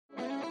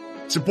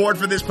Support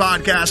for this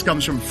podcast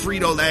comes from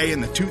Frito-Lay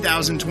and the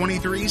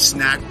 2023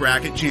 Snack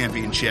Bracket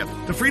Championship.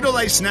 The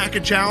Frito-Lay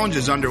Snack Challenge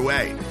is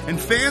underway, and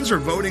fans are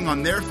voting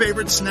on their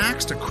favorite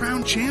snacks to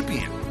crown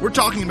champion. We're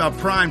talking about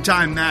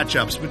prime-time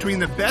matchups between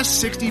the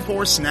best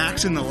 64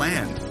 snacks in the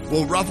land.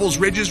 Will Ruffles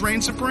Ridges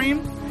reign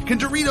supreme? Can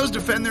Doritos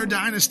defend their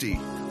dynasty?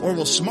 Or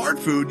will Smart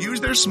Food use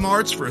their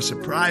smarts for a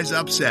surprise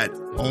upset?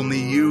 Only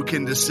you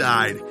can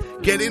decide.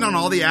 Get in on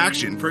all the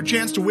action for a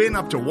chance to win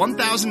up to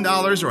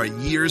 $1,000 or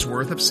a year's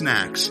worth of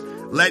snacks.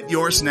 Let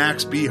your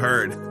snacks be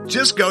heard.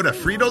 Just go to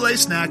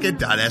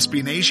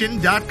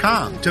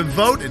fritolaysnacket.sbnation.com to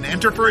vote and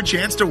enter for a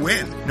chance to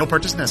win. No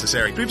purchase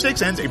necessary.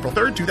 Sweepstakes ends April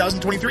 3rd,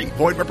 2023.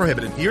 Void where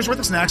prohibited. Year's worth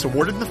of snacks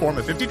awarded in the form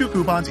of 52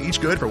 coupons, each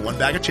good for one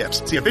bag of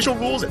chips. See official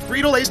rules at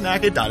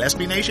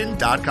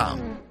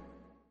fritolaysnacket.sbnation.com.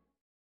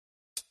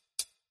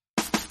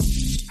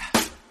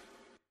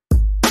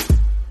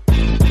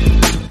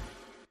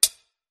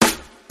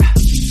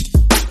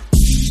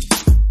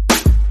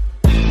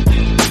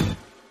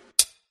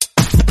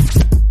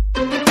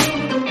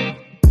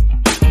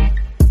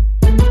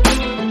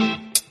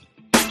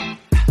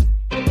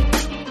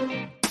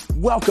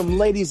 Welcome,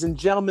 ladies and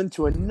gentlemen,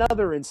 to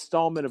another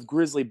installment of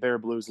Grizzly Bear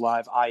Blues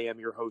Live. I am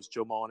your host,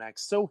 Joe Mullinax.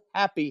 So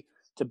happy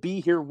to be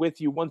here with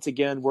you once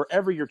again,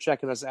 wherever you're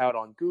checking us out,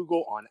 on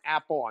Google, on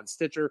Apple, on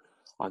Stitcher,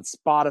 on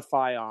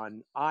Spotify,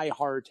 on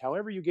iHeart,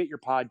 however you get your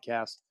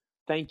podcast.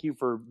 Thank you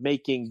for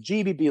making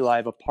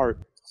GBBLive a part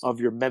of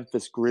your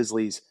Memphis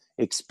Grizzlies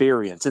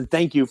experience. And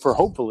thank you for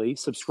hopefully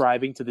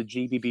subscribing to the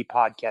GBB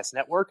Podcast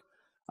Network.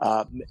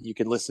 You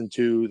can listen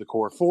to the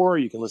Core 4,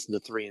 you can listen to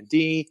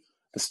 3&D,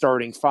 the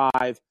Starting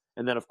 5,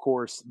 and then, of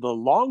course, The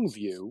Long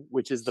View,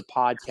 which is the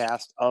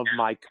podcast of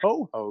my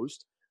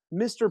co-host,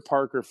 Mr.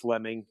 Parker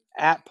Fleming,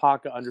 at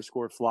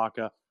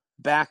Paca_Flocka,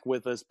 back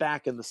with us,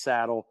 back in the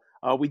saddle.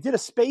 We did a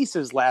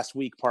Spaces last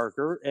week,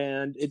 Parker,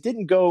 and it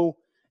didn't go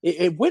 –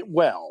 it went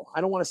well.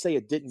 I don't want to say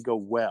it didn't go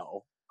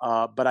well,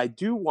 but I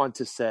do want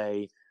to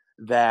say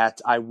that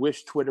I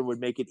wish Twitter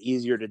would make it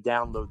easier to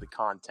download the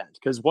content.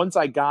 Because once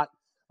I got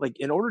 – like,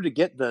 in order to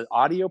get the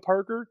audio,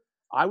 Parker –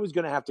 I was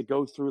going to have to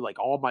go through like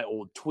all my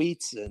old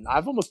tweets, and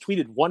I've almost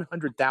tweeted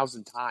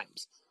 100,000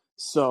 times.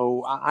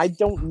 So I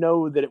don't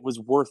know that it was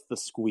worth the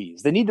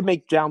squeeze. They need to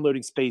make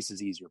downloading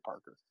Spaces easier,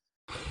 Parker.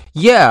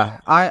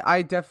 Yeah,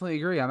 I definitely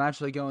agree. I'm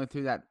actually going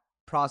through that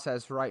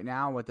process right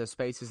now with the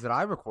Spaces that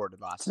I recorded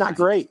last night. It's not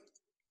great.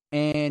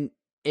 And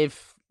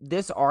if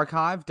this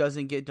archive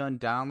doesn't get done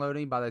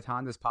downloading by the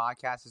time this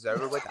podcast is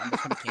over with, I'm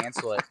just going to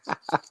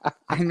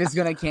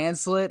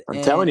cancel it.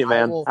 I'm telling you,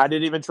 man. I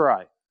didn't even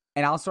try.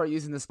 And I'll start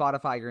using the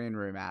Spotify Green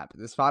Room app.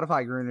 The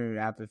Spotify Green Room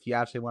app, if you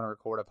actually want to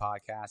record a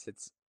podcast,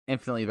 it's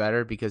infinitely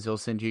better because it'll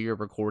send you your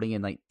recording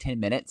in like 10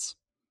 minutes.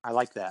 I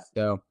like that.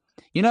 So,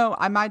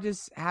 I might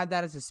just have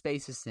that as a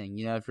Spaces thing.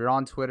 If you're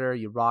on Twitter,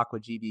 you rock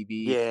with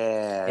GBB.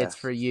 Yeah. It's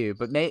for you.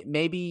 But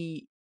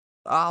maybe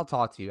I'll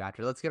talk to you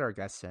after. Let's get our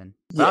guests in.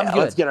 Yeah,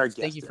 let's get our guests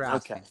in. Thank you for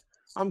asking. Okay.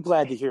 I'm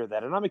glad to hear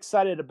that. And I'm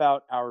excited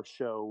about our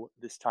show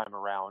this time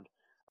around.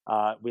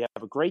 We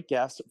have a great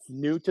guest,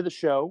 new to the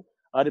show.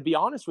 To be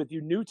honest with you,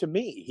 new to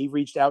me. He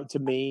reached out to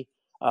me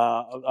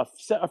a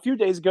few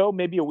days ago,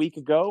 maybe a week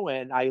ago,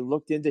 and I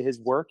looked into his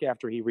work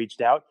after he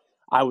reached out.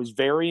 I was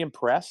very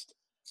impressed,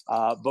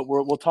 but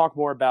we'll talk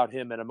more about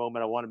him in a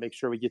moment. I want to make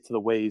sure we get to the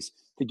ways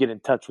to get in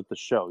touch with the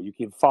show. You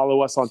can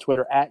follow us on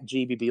Twitter at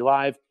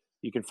GBBLive.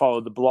 You can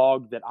follow the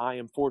blog that I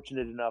am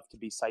fortunate enough to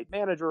be site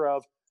manager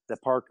of,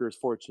 that Parker is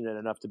fortunate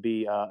enough to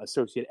be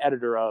associate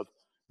editor of,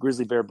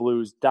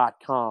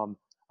 grizzlybearblues.com.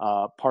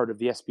 Part of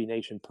the SB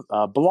Nation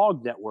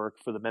blog network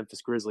for the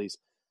Memphis Grizzlies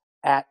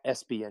at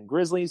SBN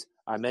Grizzlies.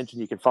 I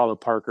mentioned you can follow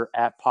Parker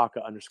at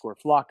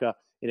Paca_Flocka.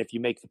 And if you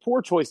make the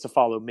poor choice to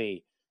follow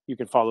me, you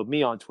can follow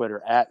me on Twitter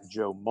at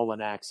Joe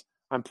Mullinax.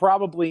 I'm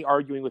probably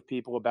arguing with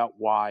people about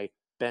why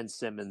Ben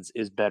Simmons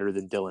is better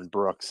than Dylan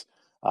Brooks.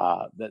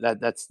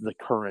 That's the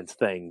current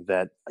thing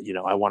that,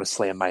 I want to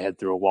slam my head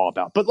through a wall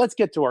about. But let's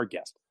get to our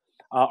guest.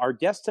 Our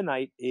guest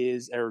tonight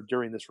or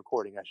during this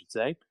recording, I should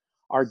say,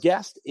 our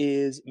guest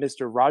is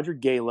Mr. Roger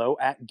Galo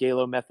at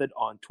Galo Method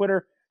on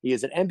Twitter. He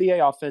is an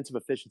NBA offensive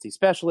efficiency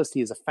specialist.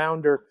 He is a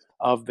founder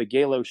of the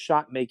Galo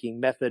shot-making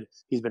method.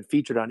 He's been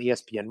featured on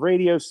ESPN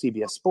Radio,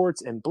 CBS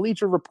Sports, and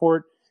Bleacher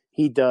Report.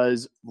 He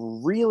does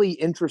really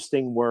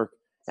interesting work,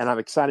 and I'm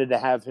excited to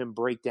have him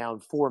break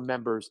down 4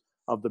 members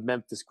of the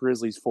Memphis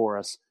Grizzlies for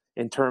us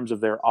in terms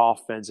of their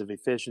offensive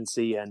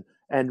efficiency and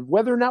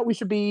whether or not we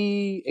should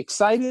be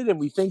excited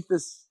and we think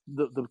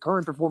the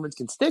current performance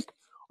can stick,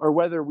 or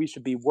whether we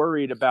should be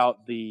worried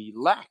about the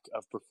lack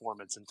of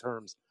performance in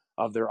terms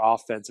of their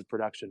offensive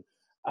production.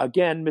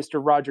 Again,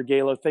 Mr. Roger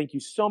Galo, thank you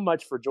so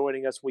much for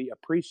joining us. We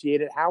appreciate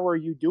it. How are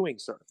you doing,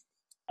 sir?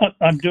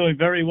 I'm doing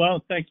very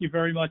well. Thank you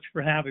very much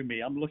for having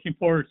me. I'm looking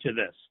forward to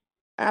this.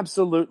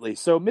 Absolutely.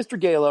 So,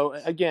 Mr.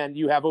 Galo, again,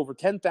 you have over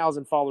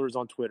 10,000 followers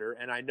on Twitter,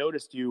 and I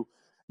noticed you,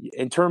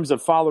 in terms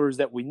of followers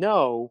that we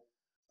know,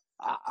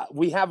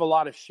 we have a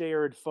lot of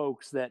shared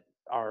folks that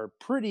are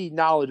pretty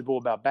knowledgeable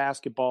about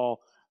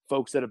basketball,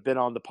 folks that have been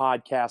on the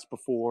podcast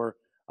before,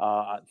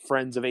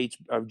 friends of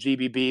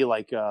GBB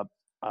like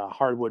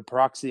hardwood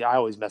peroxy. I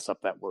always mess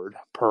up that word.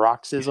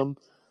 Paroxysm.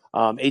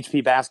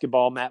 HP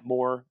Basketball, Matt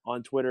Moore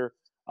on Twitter.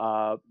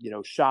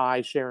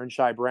 Sharon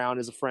Shy Brown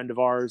is a friend of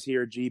ours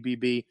here,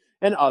 GBB,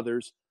 and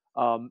others.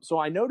 So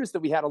I noticed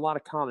that we had a lot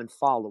of common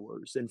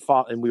followers and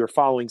we were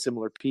following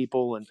similar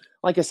people. And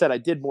like I said, I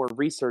did more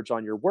research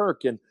on your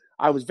work and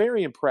I was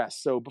very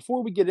impressed. So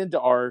before we get into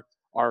our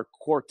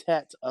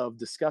quartet of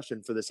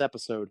discussion for this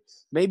episode,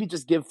 maybe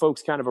just give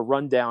folks kind of a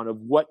rundown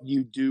of what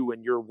you do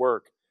in your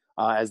work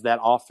as that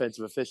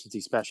offensive efficiency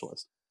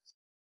specialist.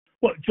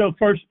 Well, Joe,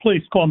 first,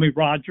 please call me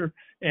Roger.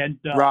 And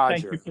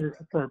Roger. Thank you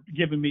for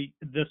giving me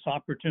this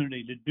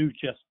opportunity to do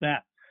just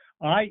that.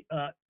 I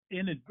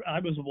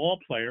was a ball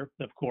player,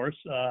 of course,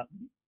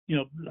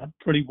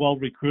 pretty well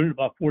recruited,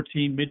 about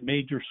 14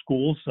 mid-major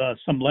schools,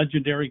 some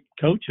legendary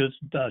coaches,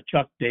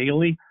 Chuck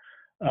Daly,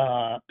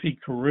 Pete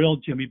Carrill,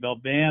 Jimmy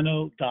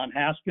Belvano, Don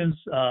Haskins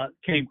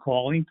came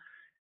calling.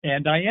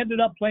 And I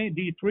ended up playing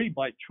D3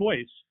 by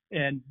choice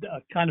and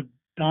kind of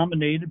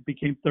dominated,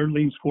 became third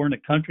leading scorer in the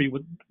country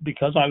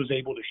because I was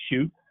able to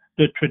shoot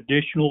the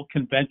traditional,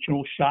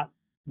 conventional shot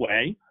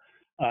way,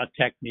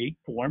 technique,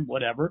 form,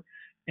 whatever,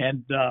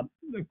 and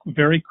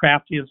very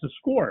crafty as a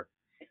scorer.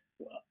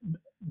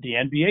 The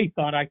NBA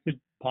thought I could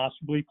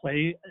possibly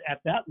play at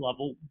that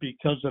level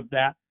because of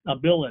that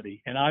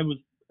ability. And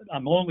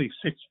I'm only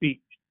 6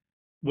 feet,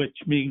 which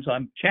means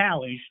I'm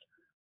challenged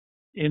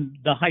in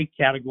the height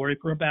category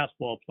for a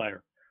basketball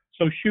player.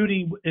 So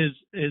shooting is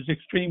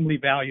extremely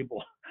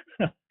valuable.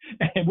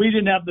 And we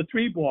didn't have the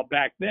 3-ball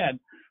back then,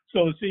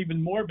 so it's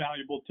even more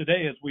valuable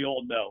today, as we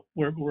all know.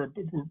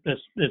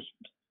 It's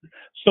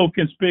so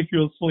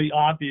conspicuously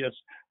obvious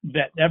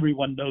that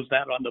everyone knows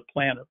that on the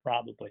planet,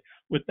 probably.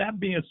 With that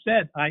being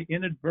said, I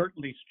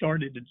inadvertently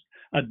started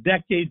a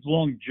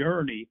decades-long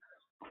journey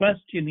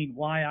questioning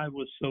why I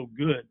was so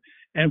good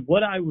and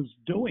what I was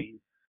doing.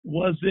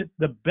 Was it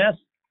the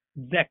best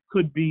that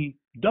could be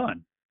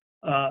done?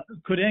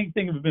 Could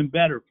anything have been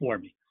better for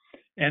me?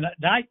 And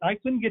I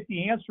couldn't get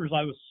the answers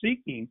I was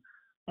seeking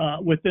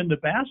within the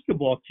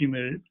basketball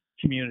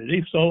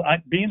community. So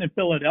being in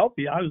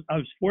Philadelphia, I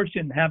was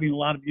fortunate in having a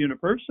lot of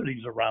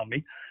universities around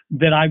me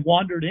that I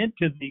wandered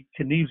into the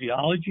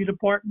kinesiology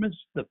departments,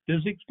 the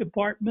physics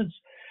departments,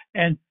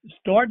 and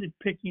started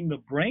picking the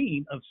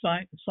brain of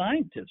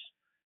scientists.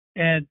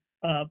 And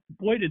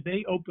boy, did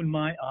they open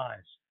my eyes.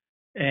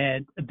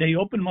 And they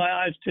opened my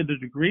eyes to the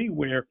degree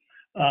where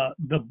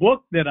the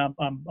book that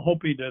I'm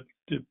hoping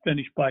to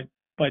finish by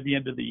the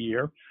end of the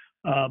year,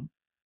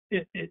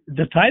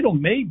 the title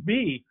may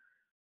be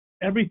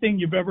Everything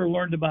You've Ever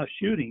Learned About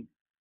Shooting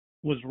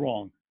Was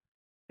Wrong.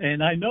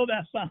 And I know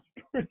that sounds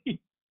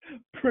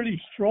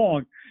pretty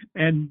strong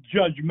and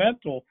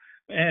judgmental,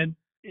 and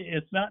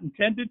it's not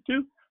intended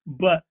to,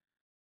 but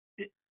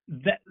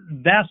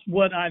that's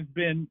what I've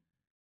been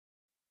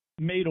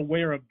made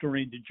aware of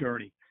during the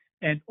journey.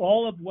 And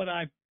all of what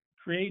I've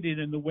created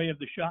in the way of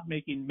the shot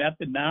making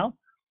method now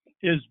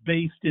is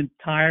based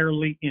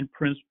entirely in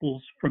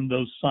principles from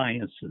those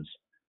sciences.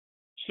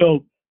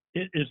 So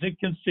is it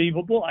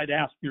conceivable? I'd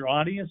ask your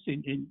audience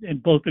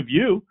and both of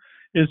you,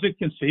 is it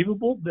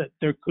conceivable that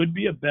there could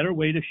be a better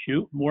way to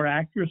shoot, more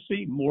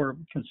accuracy, more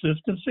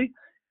consistency,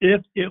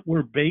 if it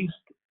were based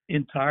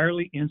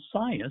entirely in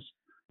science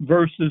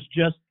versus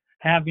just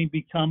having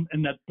become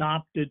an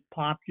adopted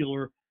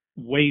popular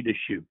way to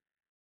shoot?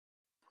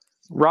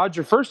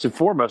 Roger, first and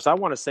foremost, I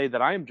want to say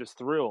that I am just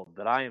thrilled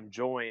that I am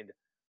joined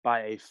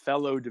by a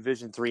fellow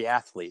Division III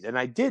athlete. And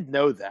I did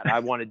know that. I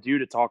wanted you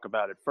to talk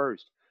about it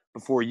first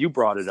before you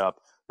brought it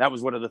up. That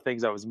was one of the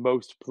things I was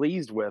most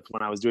pleased with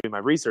when I was doing my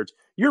research.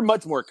 You're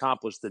much more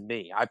accomplished than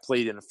me. I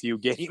played in a few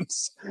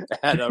games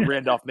at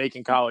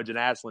Randolph-Macon College in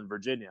Ashland,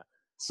 Virginia.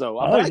 So,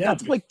 I got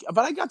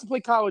to play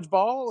college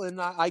ball,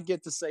 and I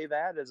get to say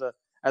that as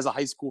a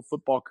high school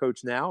football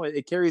coach now.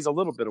 It carries a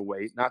little bit of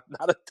weight, not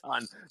a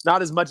ton,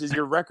 not as much as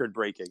your record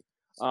breaking.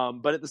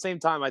 But at the same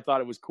time, I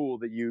thought it was cool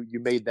that you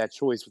made that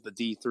choice with the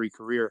D3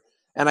 career.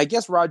 And I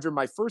guess, Roger,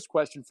 my first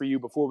question for you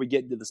before we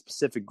get into the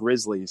specific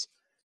Grizzlies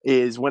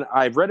is, when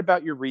I've read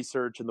about your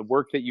research and the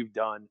work that you've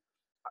done,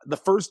 the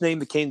first name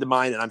that came to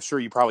mind, and I'm sure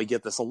you probably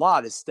get this a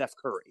lot, is Steph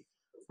Curry,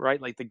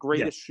 right? Like the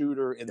greatest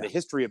shooter in the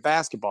history of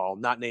basketball,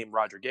 not named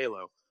Roger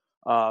Galo,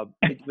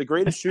 the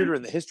greatest shooter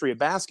in the history of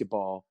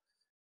basketball.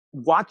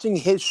 Watching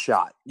his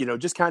shot,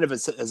 just kind of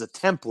as a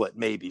template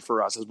maybe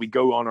for us as we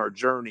go on our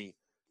journey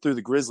through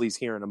the Grizzlies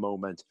here in a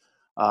moment.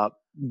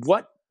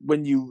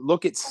 When you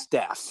look at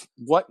Steph,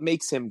 what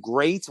makes him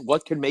great?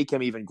 What can make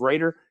him even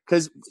greater?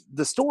 Because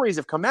the stories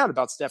have come out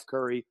about Steph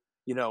Curry,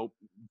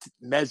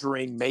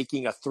 measuring,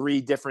 making a three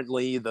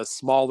differently, the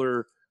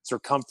smaller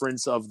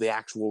circumference of the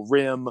actual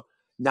rim,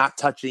 not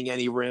touching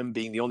any rim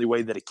being the only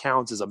way that it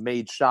counts as a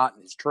made shot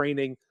in his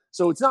training.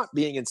 So it's not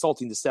being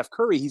insulting to Steph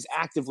Curry. He's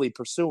actively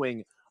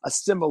pursuing a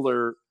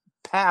similar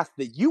path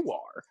that you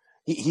are.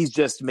 He's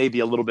just maybe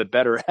a little bit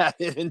better at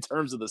it in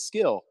terms of the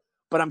skill.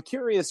 But I'm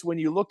curious, when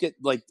you look at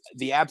like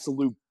the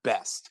absolute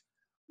best,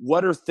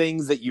 what are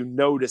things that you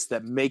notice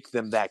that make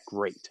them that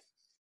great?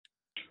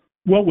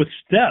 Well, with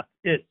Steph,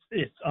 it's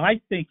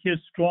I think his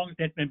strong,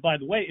 and by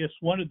the way, it's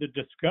one of the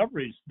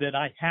discoveries that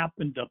I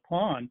happened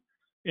upon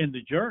in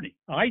the journey.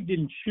 I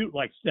didn't shoot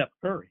like Steph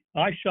Curry.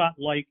 I shot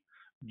like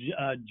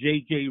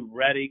J.J.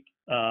 Redick,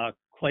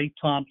 Klay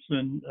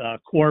Thompson,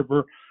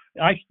 Korver.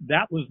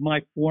 That was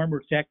my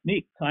former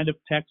technique, kind of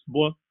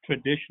textbook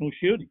traditional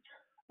shooting.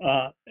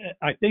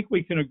 I think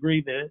we can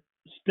agree that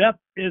Steph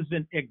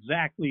isn't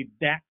exactly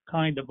that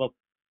kind of a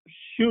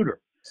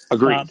shooter.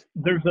 Agreed.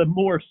 There's a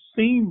more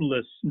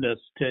seamlessness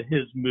to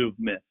his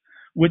movement,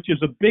 which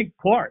is a big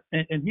part.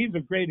 And he's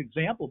a great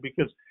example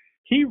because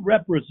he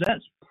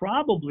represents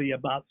probably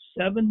about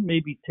 7,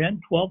 maybe 10,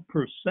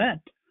 12%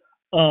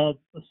 of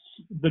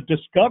the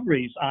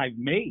discoveries I've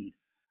made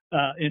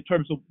in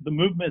terms of the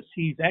movements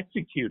he's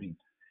executing.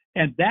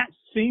 And that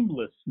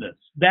seamlessness,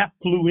 that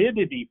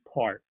fluidity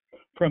part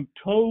from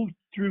toe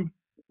through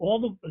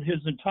all of his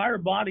entire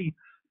body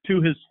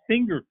to his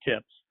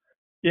fingertips,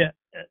 it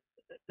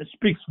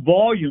speaks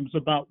volumes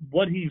about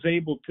what he's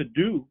able to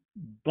do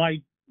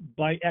by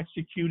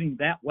executing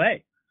that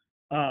way.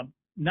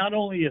 Not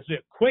only is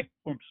it quick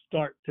from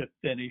start to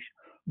finish,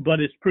 but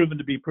it's proven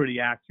to be pretty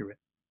accurate.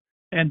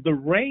 And the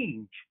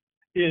range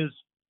is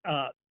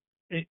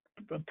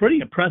pretty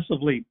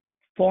impressively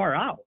far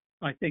out.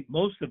 I think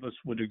most of us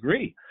would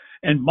agree.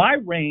 And my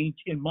range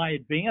in my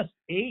advanced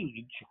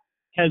age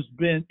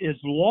is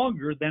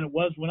longer than it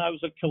was when I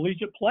was a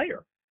collegiate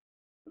player,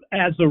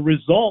 as a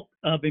result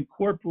of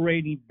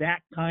incorporating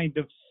that kind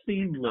of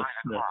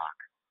seamlessness.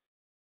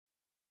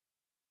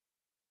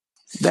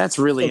 That's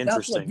really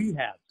interesting.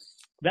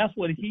 That's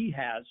what he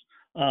has.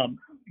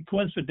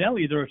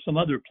 Coincidentally, there are some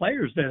other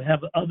players that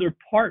have other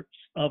parts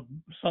of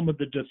some of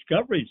the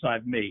discoveries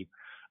I've made.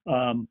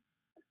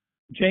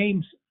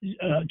 James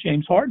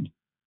Harden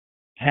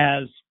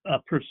has a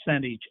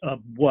percentage of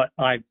what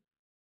I've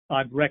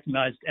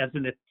recognized as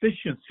an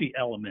efficiency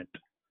element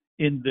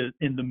in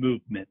the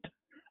movement.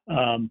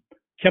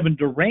 Kevin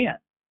Durant,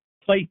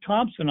 Klay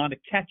Thompson on a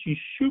catch and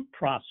shoot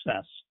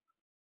process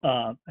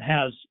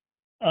has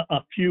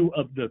a few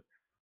of the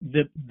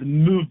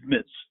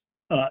movements,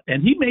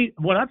 and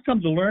what I've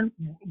come to learn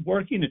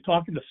working and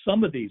talking to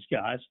some of these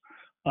guys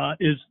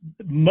is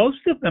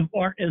most of them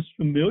aren't as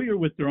familiar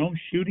with their own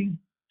shooting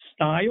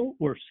style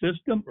or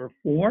system or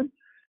form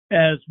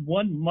as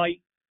one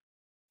might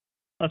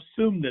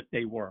assume that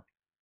they were,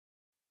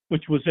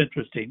 which was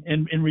interesting.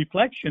 And in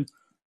reflection,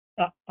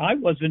 I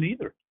wasn't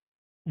either.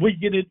 We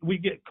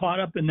get caught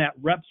up in that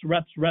reps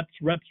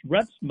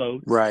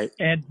mode, right?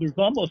 And there's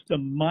almost a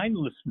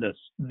mindlessness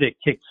that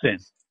kicks in.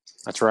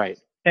 That's right.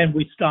 And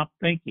we stop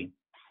thinking.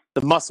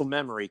 The muscle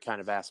memory kind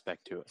of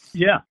aspect to it.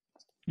 Yeah.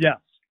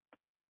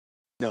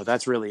 No,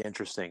 that's really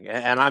interesting.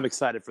 And I'm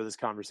excited for this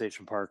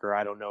conversation, Parker.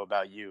 I don't know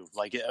about you.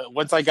 Like,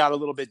 once I got a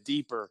little bit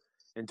deeper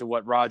into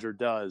what Roger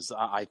does,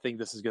 I think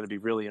this is going to be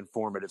really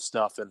informative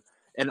stuff. And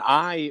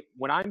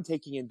when I'm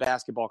taking in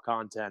basketball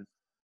content,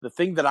 the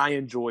thing that I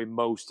enjoy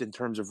most in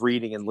terms of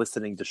reading and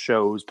listening to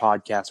shows,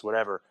 podcasts,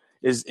 whatever,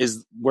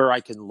 is where I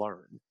can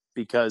learn,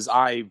 because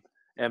I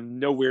am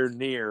nowhere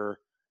near,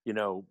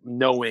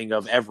 knowing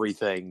of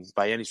everything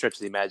by any stretch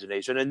of the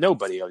imagination. And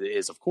nobody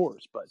is, of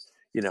course, but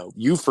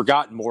you've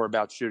forgotten more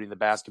about shooting the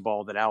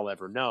basketball than I'll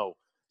ever know.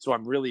 So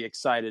I'm really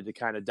excited to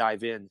kind of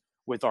dive in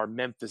with our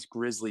Memphis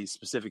Grizzlies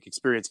specific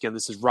experience. Again,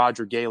 this is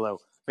Roger Galo.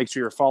 Make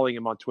sure you're following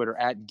him on Twitter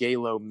at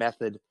Galo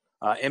Method,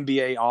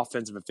 NBA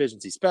offensive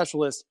efficiency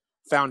specialist,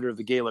 founder of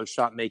the Galo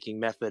shot making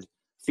method,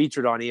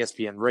 featured on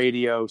ESPN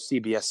Radio,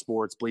 CBS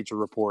Sports, Bleacher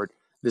Report.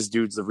 This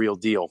dude's the real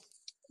deal.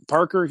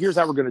 Parker, here's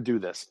how we're going to do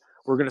this.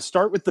 We're going to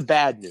start with the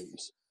bad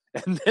news,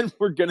 and then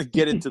we're going to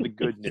get into the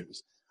good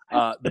news.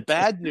 The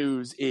bad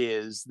news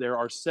is there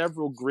are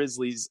several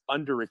Grizzlies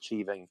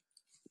underachieving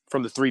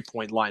from the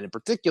three-point line in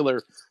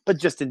particular, but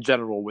just in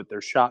general with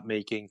their shot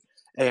making.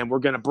 And we're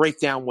going to break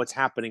down what's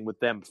happening with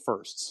them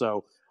first.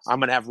 So I'm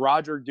going to have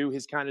Roger do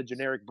his kind of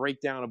generic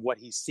breakdown of what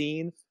he's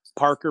seen.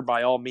 Parker,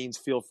 by all means,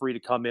 feel free to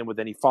come in with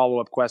any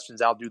follow-up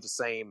questions. I'll do the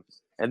same,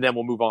 and then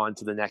we'll move on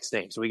to the next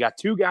name. So we got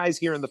 2 guys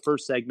here in the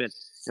first segment,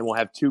 and we'll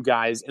have 2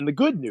 guys in the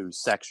good news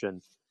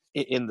section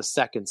in the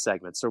second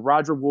segment. So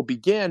Roger, will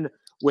begin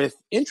with,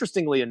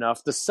 interestingly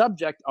enough, the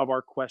subject of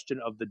our question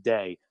of the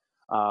day.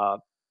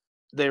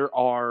 There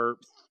are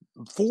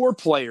 4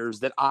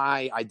 players that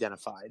I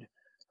identified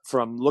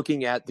from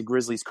looking at the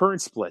Grizzlies'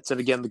 current splits. And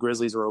again, the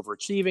Grizzlies are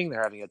overachieving.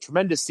 They're having a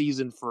tremendous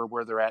season for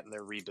where they're at in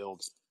their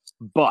rebuild.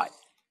 But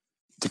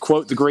to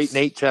quote the great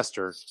Nate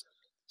Chester,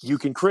 you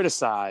can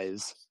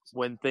criticize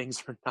when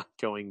things are not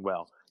going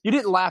well. You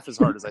didn't laugh as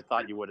hard as I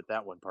thought you would at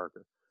that one,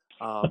 Parker.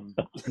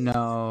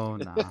 No.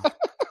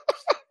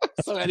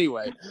 So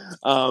anyway,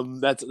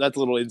 that's a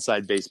little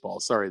inside baseball.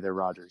 Sorry there,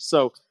 Roger.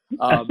 So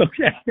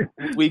okay.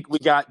 we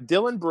got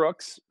Dylan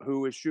Brooks,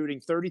 who is shooting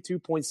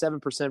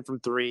 32.7% from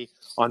 3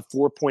 on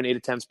 4.8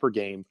 attempts per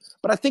game.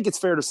 But I think it's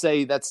fair to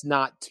say that's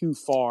not too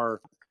far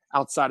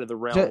outside of the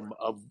realm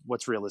of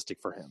what's realistic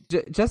for him.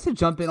 Just to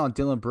jump in on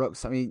Dylan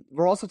Brooks, I mean,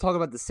 we're also talking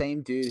about the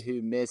same dude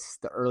who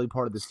missed the early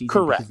part of the season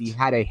Correct. because he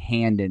had a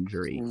hand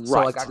injury.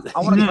 Right. So, I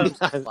want to cut him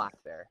some slack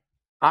there.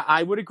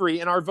 I would agree,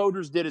 and our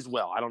voters did as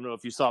well. I don't know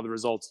if you saw the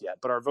results yet,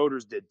 but our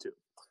voters did too.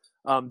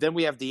 Then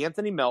we have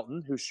DeAnthony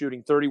Melton, who's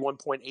shooting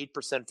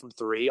 31.8% from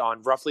three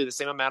on roughly the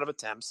same amount of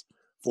attempts,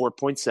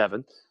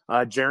 4.7.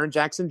 Jaren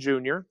Jackson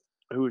Jr.,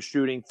 who is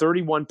shooting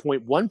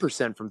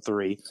 31.1% from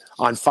three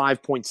on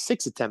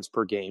 5.6 attempts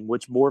per game,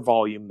 which more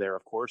volume there,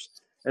 of course.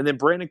 And then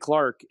Brandon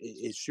Clark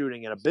is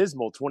shooting an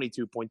abysmal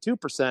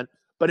 22.2%.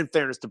 But in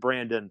fairness to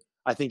Brandon,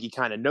 I think he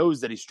kind of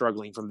knows that he's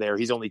struggling from there.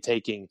 He's only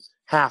taking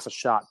half a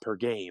shot per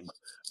game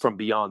from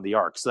beyond the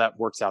arc. So that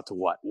works out to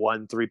what?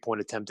 1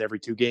 3-point attempt every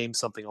 2 games,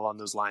 something along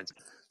those lines.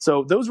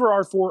 So those were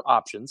our 4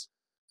 options.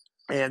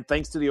 And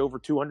thanks to the over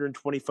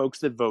 220 folks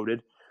that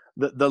voted,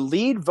 the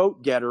lead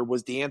vote getter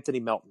was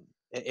DeAnthony Melton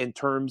in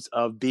terms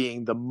of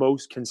being the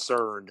most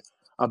concerned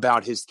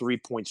about his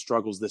 3-point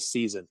struggles this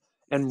season.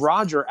 And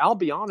Roger, I'll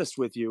be honest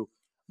with you,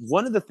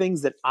 one of the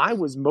things that I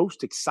was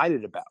most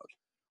excited about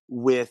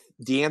with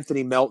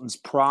DeAnthony Melton's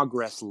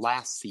progress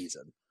last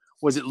season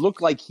was it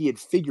looked like he had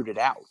figured it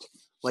out.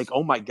 Like,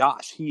 oh my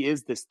gosh, he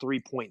is this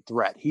 3-point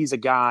threat. He's a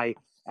guy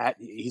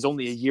he's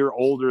only a year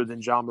older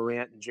than Ja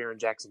Morant and Jaren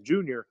Jackson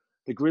Jr.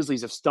 The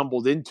Grizzlies have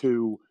stumbled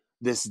into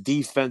this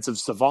defensive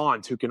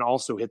savant who can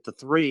also hit the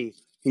 3.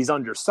 He's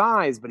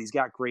undersized, but he's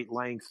got great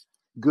length,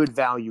 good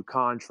value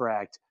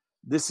contract.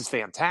 This is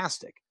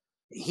fantastic.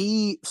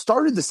 He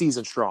started the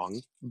season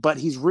strong, but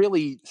he's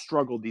really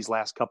struggled these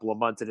last couple of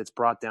months, and it's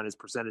brought down his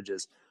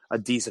percentages a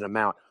decent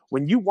amount.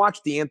 When you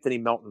watch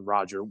DeAnthony Melton,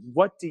 Roger,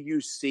 what do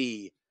you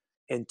see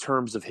in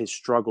terms of his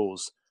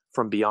struggles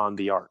from beyond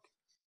the arc?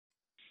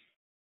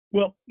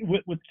 Well,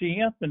 with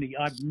DeAnthony,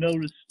 I've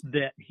noticed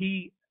that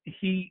he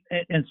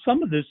and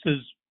some of this is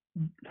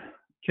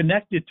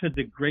connected to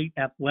the great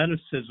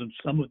athleticism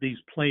some of these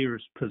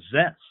players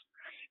possess.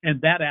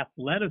 And that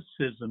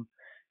athleticism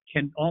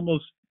can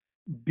almost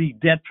be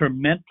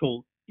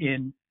detrimental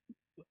in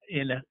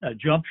a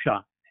jump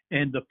shot.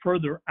 And the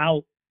further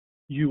out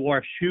you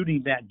are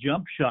shooting that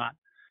jump shot,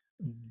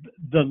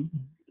 the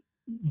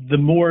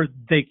more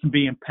they can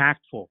be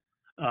impactful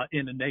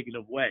in a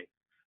negative way.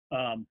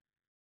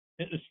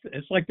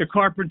 It's like the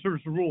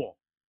carpenter's rule.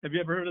 Have you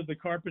ever heard of the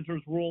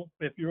carpenter's rule?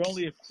 If you're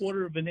only a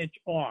quarter of an inch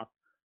off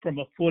from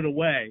a foot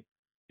away,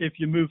 if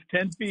you move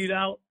 10 feet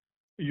out,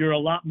 you're a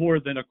lot more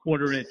than a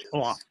quarter inch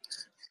off.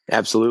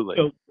 Absolutely.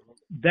 So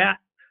that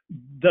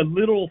the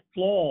little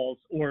flaws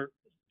or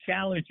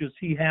challenges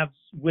he has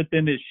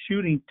within his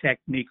shooting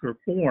technique or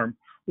form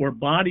or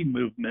body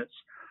movements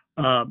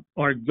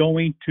are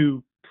going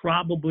to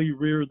probably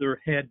rear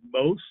their head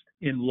most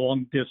in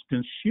long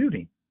distance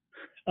shooting.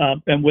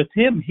 And with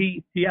him,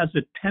 he has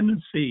a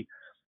tendency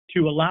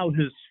to allow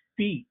his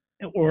feet,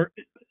 or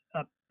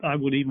I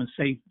would even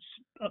say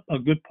a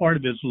good part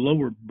of his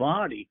lower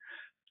body,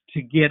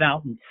 to get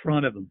out in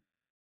front of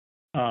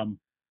him,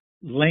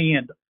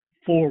 land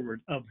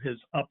forward of his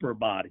upper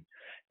body.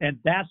 And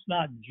that's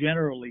not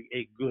generally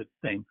a good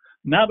thing.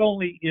 Not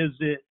only is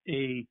it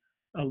a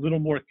little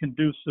more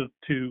conducive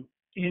to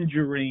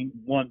injuring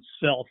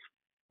oneself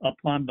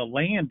upon the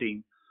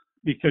landing,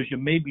 because you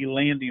may be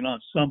landing on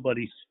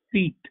somebody's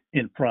feet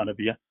in front of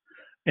you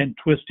and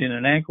twisting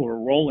an ankle or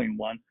rolling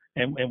one.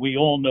 And we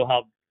all know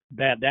how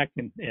bad that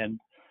can end.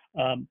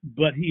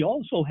 But he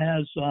also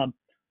has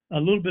a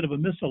little bit of a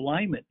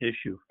misalignment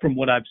issue from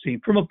what I've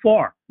seen from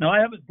afar. Now, I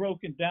haven't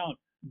broken down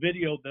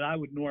video that I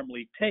would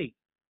normally take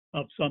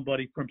of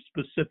somebody from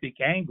specific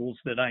angles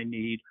that I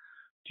need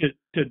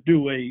to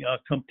do a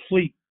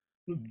complete,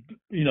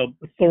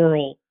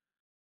 thorough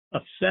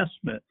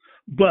assessment.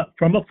 But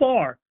from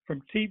afar,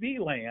 from TV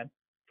land,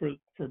 for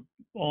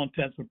all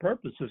intents and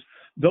purposes,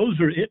 those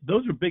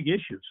are big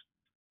issues.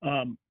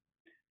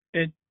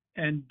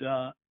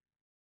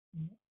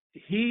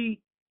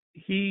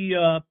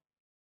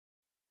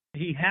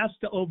 He has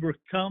to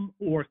overcome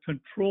or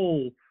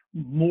control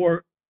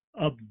more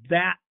of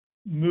that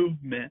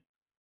movement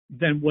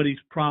than what he's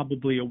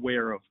probably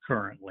aware of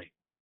currently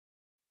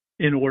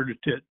in order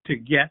to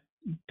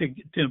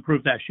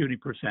improve that shooting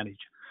percentage.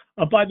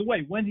 By the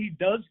way, when he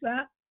does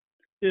that,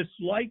 it's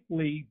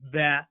likely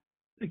that,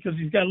 because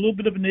he's got a little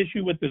bit of an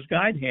issue with his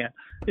guide hand,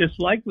 it's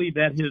likely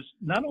that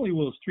not only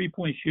will his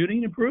 3-point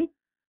shooting improve,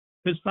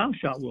 his foul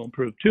shot will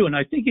improve too. And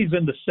I think he's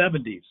in the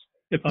 70s,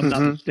 if I'm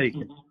not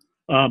mistaken,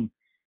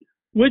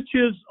 which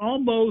is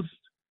almost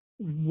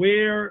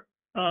where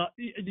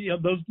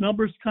those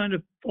numbers kind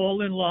of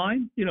fall in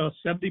line.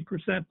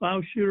 70%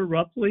 foul shooter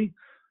roughly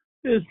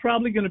is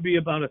probably going to be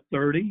about a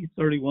 30,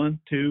 31,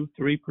 2,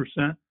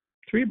 3%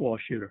 three ball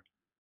shooter.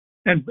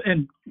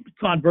 And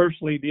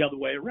conversely, the other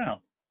way around,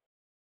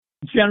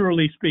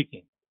 generally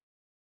speaking.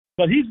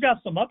 But he's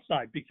got some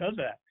upside because of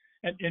that.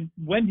 And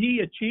when he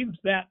achieves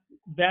that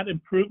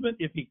improvement,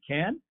 if he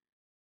can,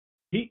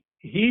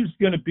 he's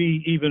going to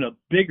be even a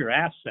bigger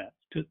asset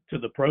to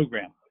the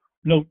program.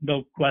 No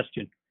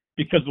question,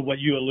 because of what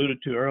you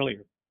alluded to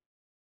earlier.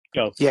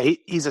 So, yeah,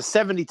 he's a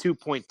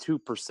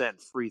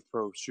 72.2% free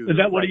throw shooter. Is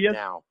that what right he is?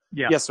 Now.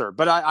 Yeah. Yes, sir.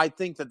 But I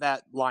think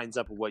that lines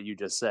up with what you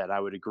just said. I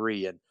would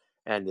agree.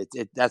 And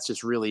that's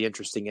just really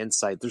interesting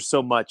insight. There's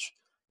so much,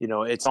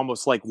 it's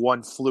almost like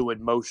one fluid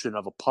motion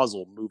of a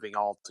puzzle moving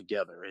all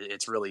together.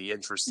 It's really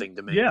interesting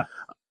to me. Yeah.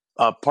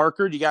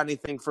 Parker, do you got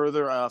anything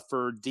further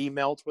for D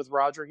Melt with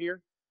Roger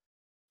here?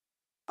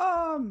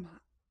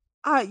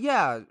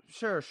 Yeah,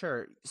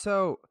 sure.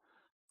 So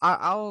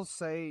I'll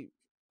say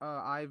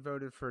I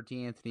voted for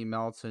D'Anthony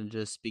Melton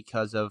just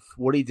because of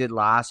what he did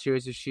last year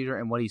as a shooter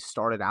and what he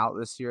started out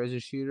this year as a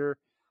shooter.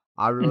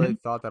 I really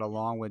thought that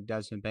along with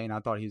Desmond Bane, I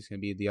thought he was going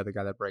to be the other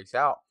guy that breaks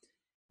out.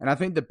 And I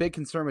think the big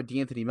concern with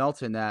D'Anthony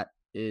Melton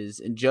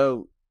and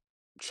Joe,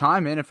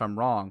 chime in if I'm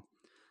wrong,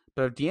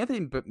 but if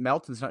D'Anthony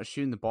Melton's not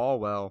shooting the ball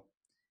well,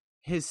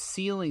 his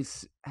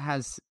ceilings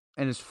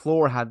and his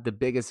floor have the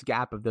biggest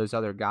gap of those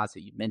other guys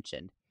that you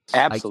mentioned.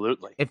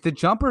 Absolutely. Like, if the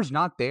jumper's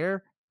not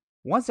there,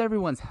 once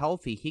everyone's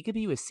healthy, he could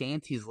be with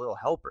Santee's little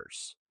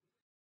helpers.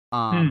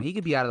 He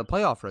could be out of the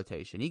playoff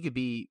rotation. He could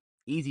be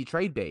easy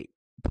trade bait.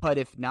 But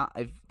if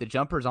the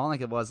jumper's on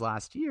like it was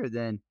last year,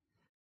 then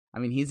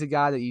he's a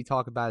guy that you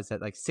talk about as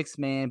that like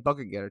 6-man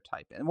bucket getter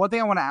type. And one thing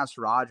I want to ask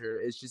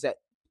Roger is just that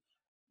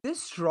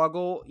this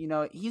struggle,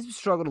 he's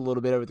struggled a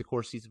little bit over the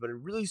course of the season, but it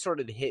really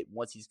started to hit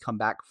once he's come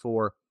back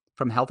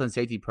from health and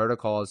safety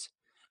protocols.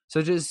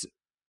 So just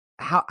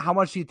how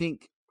much do you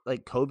think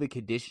like COVID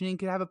conditioning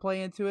could have a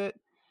play into it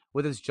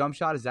with his jump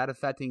shot? Is that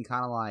affecting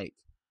kind of like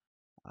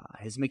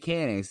his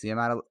mechanics, the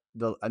amount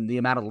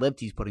of lift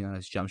he's putting on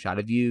his jump shot?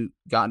 Have you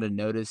gotten to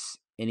notice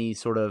any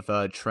sort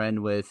of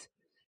trend with,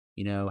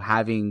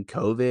 having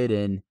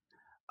COVID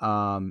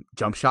and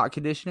jump shot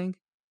conditioning?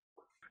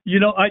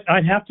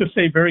 I'd have to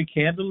say very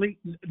candidly,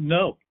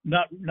 no,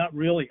 not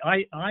really.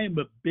 I am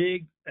a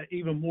big,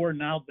 even more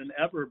now than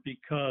ever,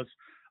 because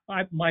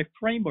my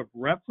frame of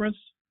reference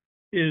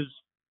is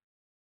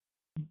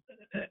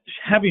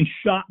having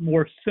shot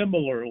more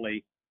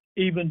similarly,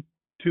 even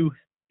to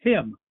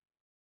him.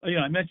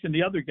 I mentioned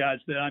the other guys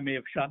that I may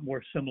have shot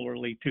more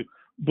similarly to,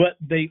 but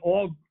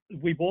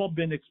we've all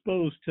been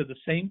exposed to the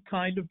same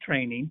kind of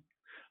training,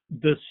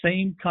 the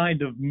same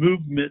kind of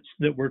movements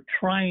that we're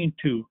trying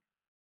to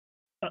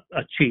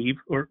achieve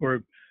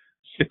or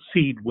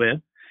succeed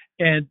with.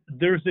 And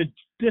there's a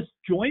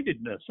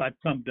disjointedness I've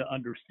come to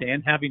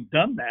understand, having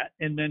done that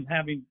and then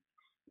having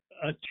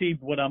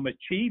achieved what I'm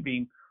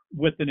achieving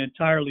with an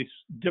entirely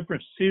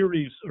different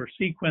series or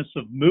sequence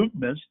of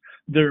movements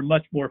that are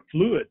much more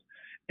fluid.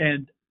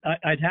 And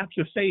I'd have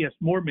to say it's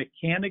more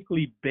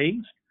mechanically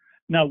based.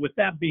 Now, with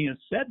that being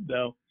said,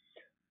 though,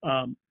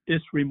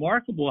 it's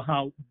remarkable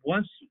how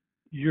once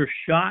your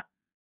shot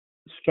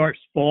starts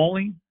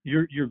falling,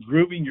 you're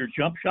grooving your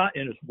jump shot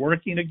and it's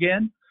working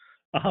again,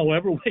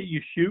 however way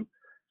you shoot,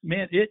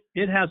 man,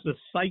 it has a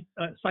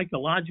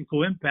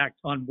psychological impact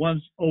on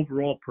one's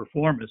overall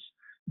performance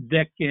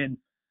that can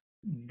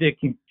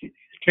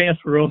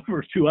transfer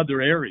over to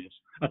other areas,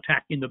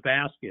 attacking the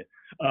basket,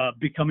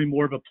 becoming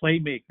more of a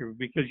playmaker,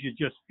 because you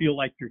just feel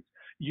like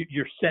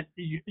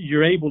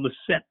you're able to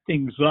set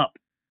things up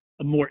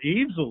more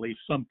easily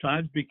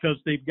sometimes because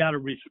they've got to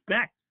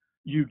respect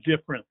you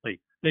differently.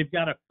 They've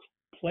got to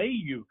play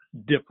you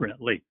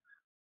differently.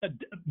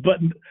 But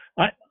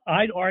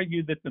I'd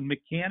argue that the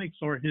mechanics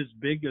are his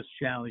biggest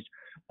challenge.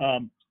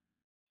 And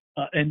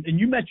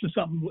you mentioned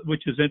something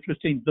which is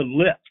interesting, the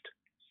lift.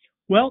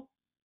 Well,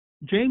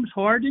 James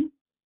Harden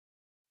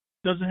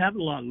doesn't have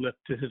a lot of lift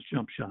to his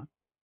jump shot.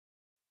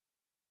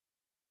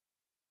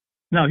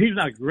 Now, he's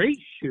not a great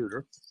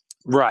shooter,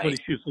 right? But he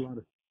shoots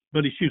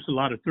a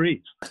lot of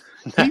threes.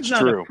 That's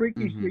true.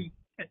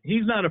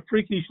 He's not a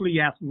freakishly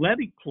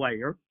athletic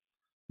player,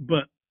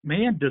 but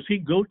man, does he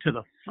go to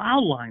the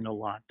foul line a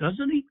lot,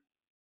 doesn't he?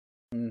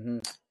 Mm-hmm.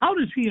 How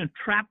does he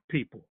entrap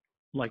people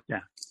like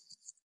that?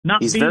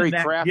 He's very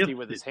crafty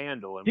with his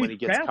handle, and when he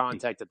gets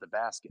contact at the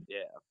basket,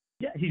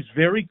 yeah, he's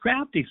very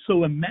crafty.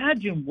 So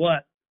imagine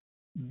what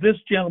this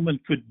gentleman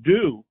could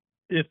do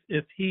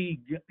if he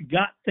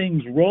got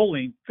things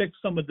rolling, fix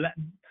some of that,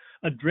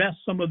 address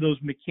some of those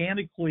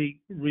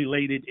mechanically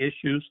related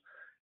issues,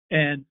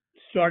 and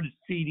started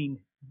feeding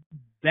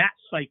that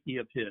psyche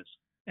of his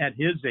at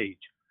his age.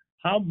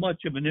 How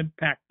much of an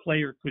impact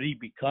player could he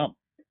become?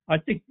 I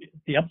think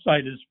the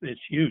upside is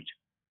huge.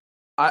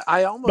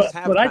 I almost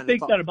have. But I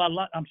think that about a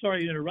lot. I'm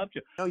sorry to interrupt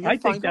you. No, I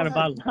think that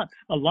about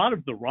a lot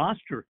of the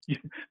roster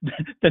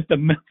that the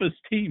Memphis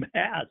team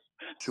has.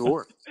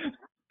 Sure.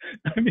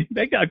 I mean,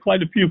 they got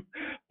quite a few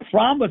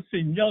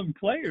promising young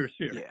players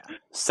here. Yeah,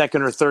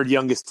 second or third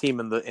youngest team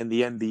in the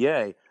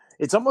NBA.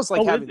 It's almost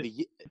like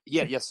having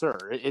yes, sir.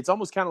 It's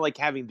almost kind of like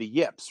having the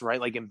yips,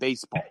 right? Like in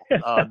baseball,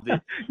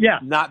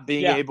 not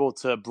being able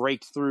to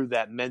break through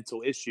that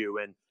mental issue,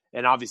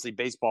 and obviously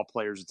baseball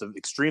players, it's an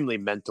extremely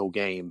mental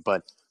game,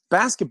 but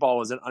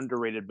basketball is an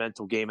underrated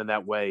mental game in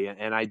that way,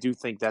 and I do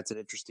think that's an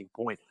interesting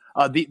point.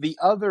 The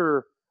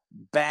other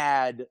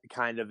bad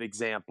kind of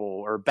example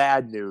or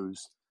bad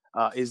news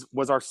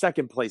was our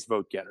second place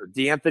vote getter.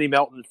 D'Anthony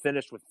Melton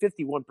finished with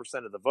 51%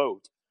 of the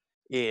vote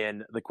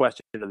in the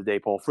question of the day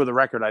poll. For the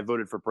record, I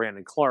voted for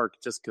Brandon Clark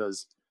just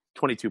because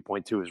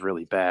 22.2 is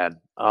really bad.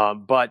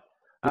 But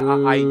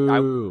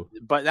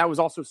But that was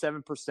also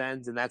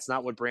 7%, and that's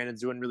not what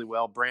Brandon's doing really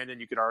well. Brandon,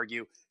 you could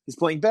argue, is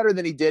playing better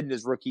than he did in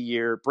his rookie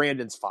year.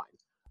 Brandon's fine.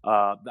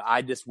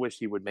 I just wish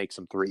he would make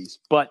some threes,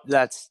 but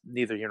that's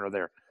neither here nor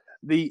there.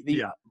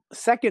 The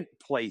second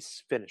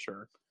place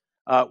finisher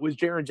was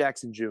Jaren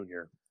Jackson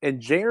Jr. And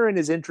Jaren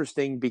is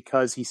interesting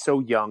because he's so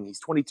young. He's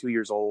 22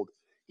 years old.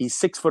 He's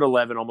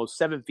 6'11", almost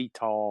 7 feet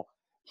tall.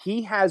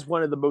 He has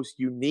one of the most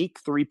unique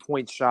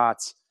 3-point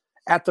shots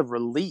at the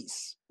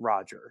release,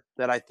 Roger,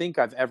 that I think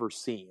I've ever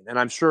seen. And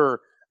I'm sure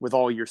with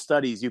all your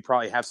studies, you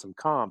probably have some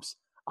comps.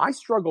 I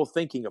struggle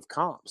thinking of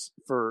comps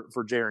for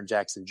Jaren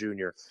Jackson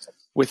Jr.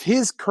 With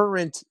his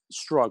current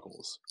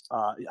struggles,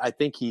 I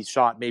think he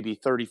shot maybe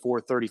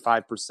 34,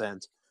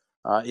 35%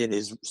 in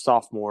his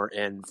sophomore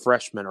and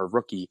freshman or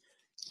rookie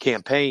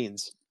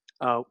campaigns.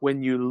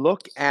 When you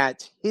look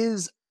at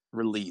his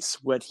release,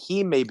 what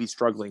he may be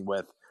struggling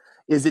with,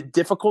 is it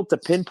difficult to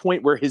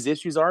pinpoint where his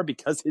issues are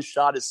because his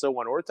shot is so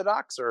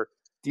unorthodox, or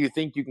do you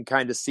think you can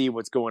kind of see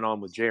what's going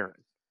on with Jaren?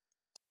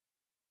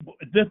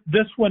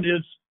 This one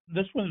is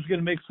going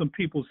to make some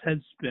people's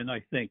heads spin,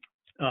 I think.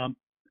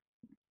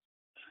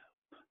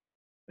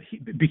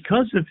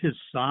 Because of his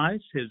size,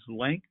 his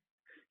length,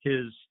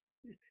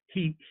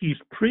 he's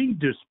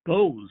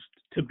predisposed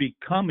to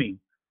becoming,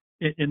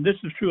 and this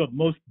is true of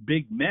most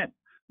big men,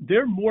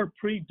 they're more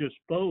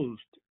predisposed,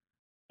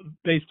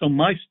 based on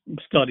my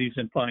studies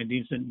and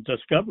findings and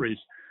discoveries,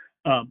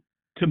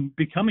 to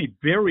becoming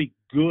very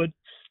good,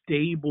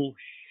 stable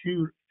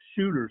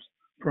shooters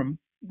from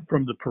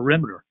the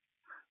perimeter.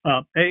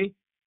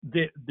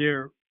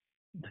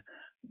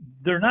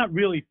 They're not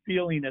really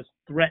feeling as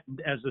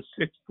threatened as a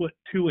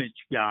 6'2"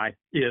 guy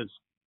is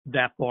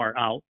that far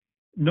out,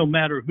 no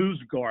matter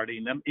who's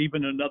guarding them,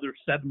 even another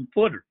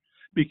 7-footer,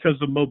 because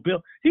of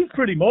mobility. He's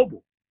pretty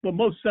mobile, but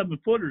most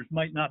 7-footers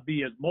might not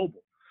be as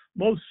mobile.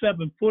 Most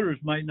 7-footers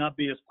might not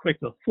be as quick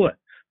a foot.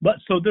 But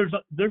so there's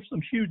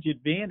some huge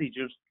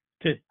advantages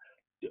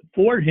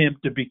for him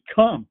to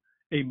become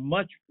a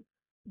much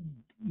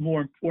more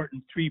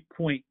important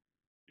 3-point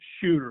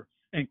shooter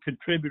and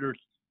contributor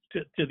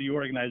to the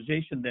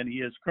organization than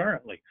he is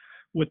currently.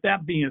 With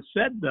that being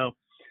said, though,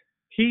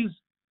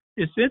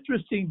 it's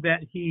interesting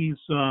that he's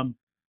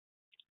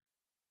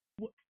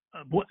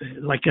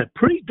like a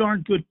pretty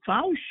darn good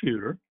foul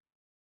shooter,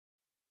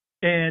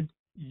 and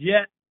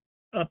yet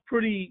a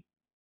pretty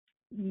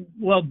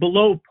well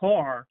below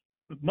par,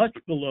 much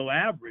below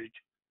average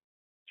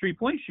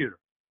 3-point shooter.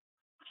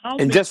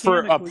 And just for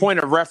a point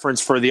of reference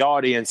for the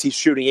audience, he's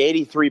shooting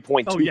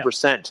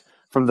 83.2%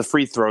 from the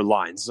free throw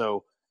line.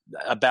 So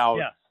about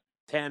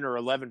 10 or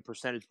 11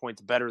 percentage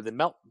points better than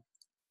Melton.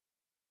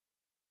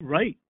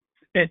 Right.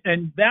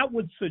 And that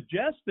would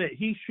suggest that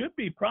he should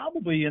be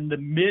probably in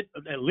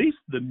at least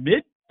the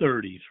mid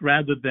 30s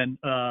rather than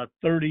 31%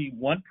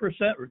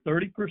 or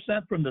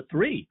 30% from the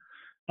three.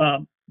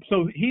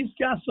 So he's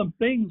got some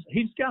things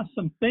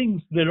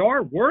that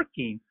are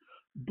working,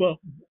 but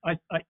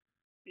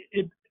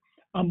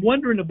I'm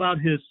wondering about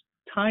his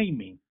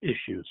timing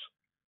issues.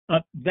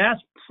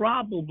 That's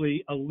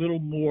probably a little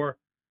more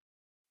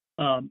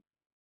of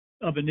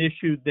an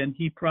issue than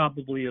he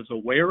probably is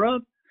aware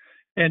of.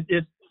 And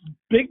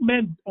big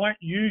men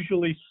aren't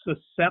usually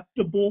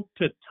susceptible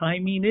to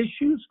timing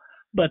issues,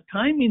 but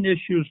timing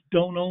issues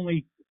don't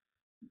only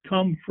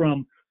come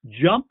from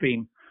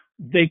jumping,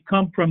 they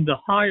come from the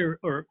higher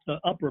or the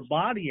upper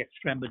body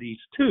extremities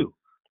too,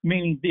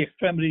 meaning the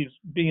extremities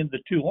being the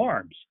two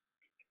arms.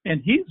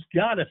 And he's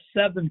got a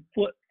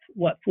 7-foot,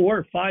 4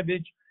 or 5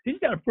 inch, he's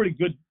got a pretty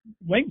good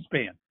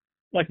wingspan,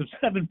 like a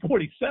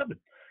 747.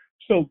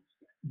 So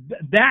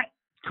that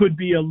could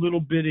be a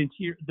little bit in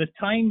here, the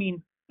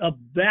timing of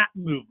that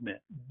movement,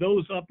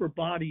 those upper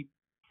body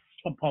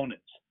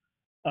components,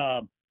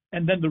 and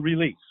then the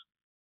release.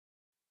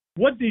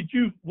 What did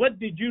you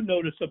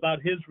notice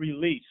about his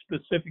release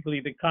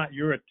specifically that caught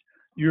your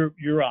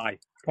eye,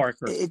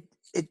 Parker?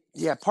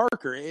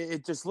 Parker.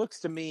 It just looks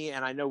to me,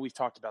 and I know we've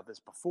talked about this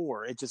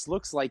before. It just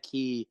looks like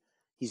he's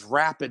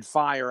rapid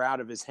fire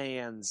out of his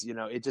hands. You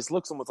know, it just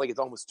looks almost like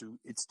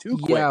it's too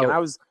quick. And I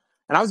was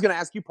going to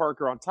ask you,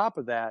 Parker. On top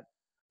of that,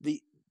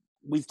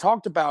 we've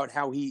talked about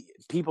how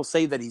people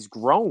say that he's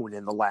grown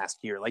in the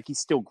last year, like he's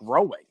still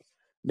growing.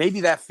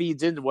 Maybe that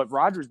feeds into what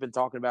Roger's been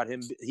talking about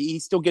him.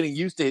 He's still getting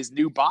used to his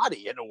new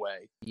body in a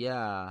way.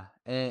 Yeah,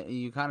 and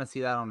you kind of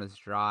see that on his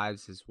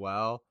drives as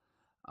well.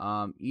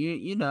 I've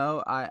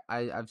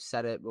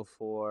said it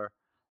before.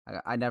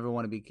 I never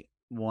want to be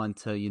one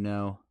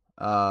to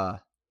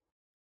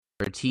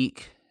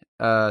critique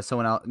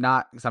someone else.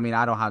 Not because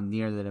I don't have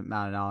near the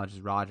amount of knowledge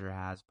as Roger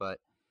has, but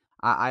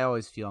I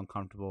always feel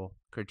uncomfortable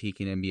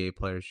critiquing NBA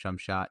players' jump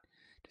shot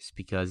just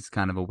because it's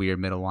kind of a weird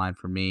middle line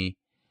for me.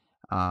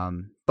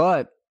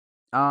 But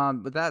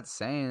with that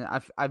saying,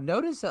 I've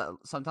noticed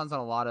sometimes on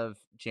a lot of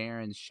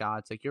Jaren's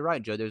shots, like you're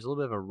right, Joe, there's a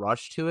little bit of a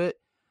rush to it.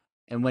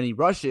 And when he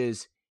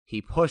rushes,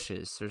 he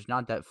pushes. There's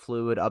not that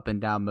fluid up and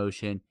down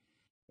motion.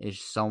 It's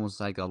just almost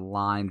like a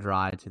line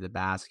drive to the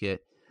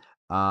basket.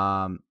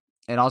 And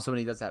also when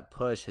he does that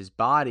push, his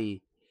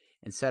body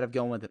instead of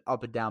going with an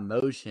up and down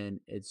motion,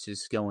 it's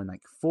just going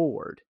like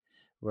forward.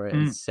 Where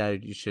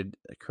instead, you should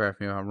correct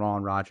me if I'm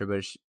wrong, Roger,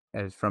 but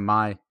as from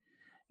my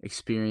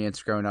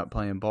experience growing up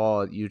playing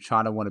ball, you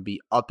try to want to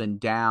be up and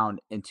down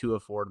into a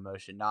forward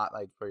motion, not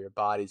like where your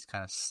body's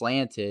kind of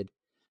slanted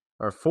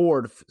or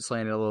forward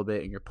slanted a little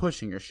bit and you're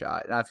pushing your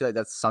shot. And I feel like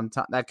that's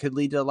sometimes that could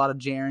lead to a lot of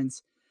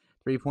Jaren's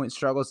 3-point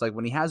struggles. Like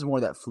when he has more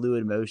of that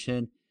fluid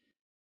motion,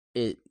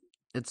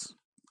 it's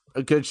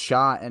a good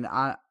shot. And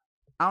I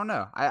don't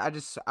know.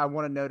 I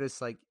want to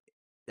notice, like,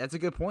 that's a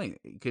good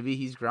point. It could be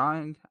he's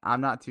growing.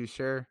 I'm not too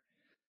sure.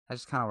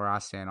 That's just kind of where I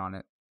stand on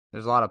it.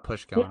 There's a lot of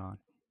push going on.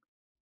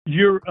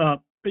 You're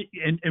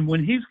and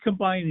when he's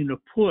combining a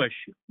push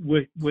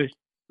with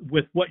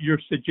what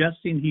you're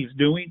suggesting he's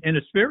doing, and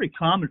it's very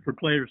common for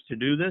players to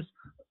do this,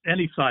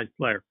 any size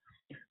player,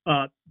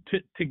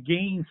 to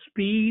gain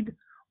speed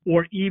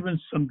or even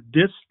some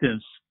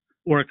distance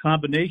or a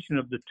combination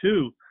of the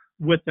two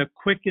with the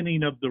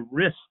quickening of the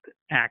wrist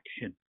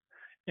action.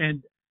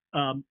 And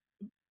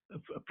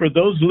for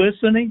those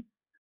listening,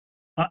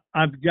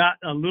 I've got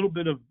a little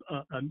bit of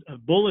a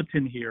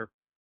bulletin here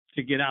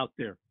to get out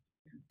there.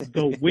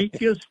 The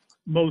weakest,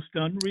 most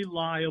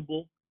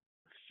unreliable,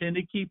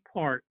 finicky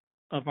part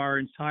of our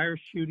entire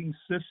shooting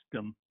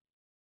system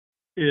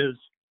is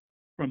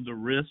from the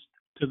wrist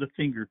to the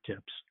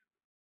fingertips.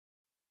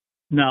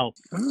 Now,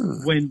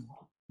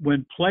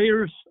 when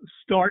players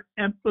start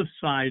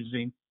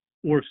emphasizing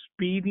or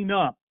speeding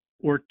up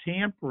or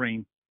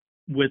tampering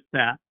with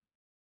that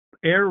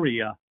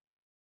area,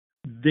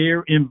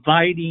 they're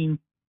inviting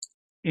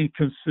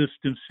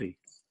inconsistency.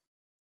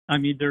 I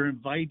mean, they're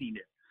inviting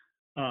it.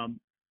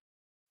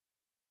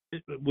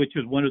 Which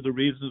is one of the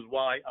reasons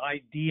why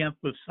I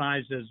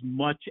de-emphasize as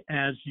much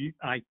as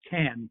I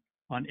can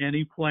on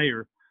any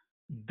player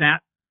that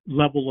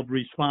level of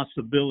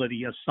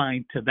responsibility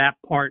assigned to that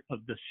part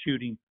of the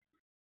shooting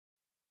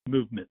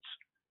movements.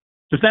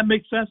 Does that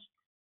make sense?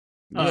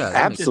 Yeah,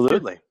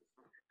 absolutely.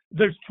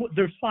 There's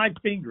 5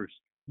 fingers.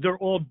 They're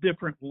all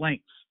different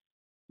lengths.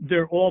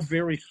 They're all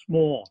very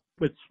small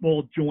with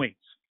small joints.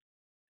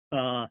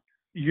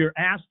 You're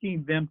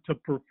asking them to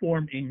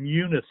perform in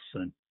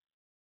unison.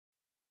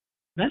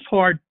 That's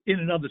hard in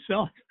and of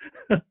itself.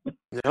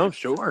 No,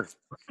 sure.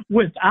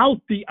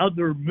 Without the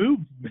other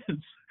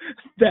movements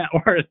that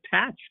are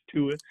attached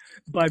to it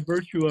by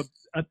virtue of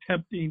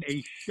attempting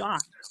a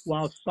shot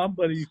while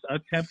somebody's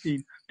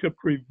attempting to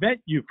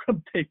prevent you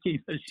from taking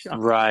a shot.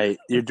 Right.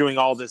 You're doing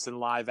all this in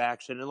live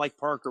action. And like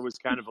Parker was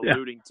kind of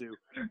alluding to,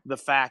 the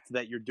fact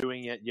that you're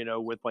doing it,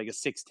 with like a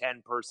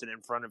 6'10" person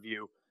in front of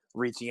you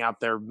reaching out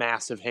their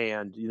massive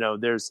hand.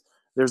 There's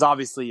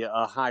obviously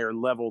a higher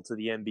level to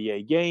the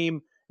NBA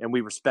game. And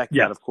we respect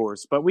that, of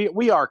course. But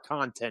we are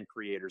content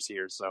creators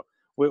here, so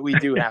we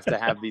do have to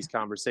have these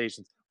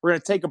conversations. We're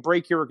going to take a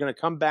break here. We're going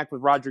to come back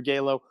with Roger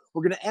Galo.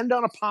 We're going to end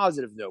on a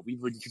positive note. We've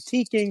been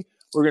critiquing.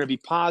 We're going to be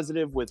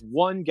positive with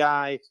one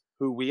guy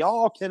who we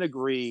all can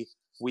agree,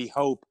 we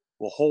hope,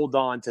 will hold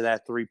on to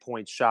that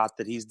 3-point shot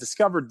that he's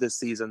discovered this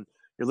season.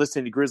 You're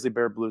listening to Grizzly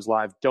Bear Blues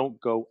Live. Don't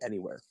go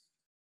anywhere.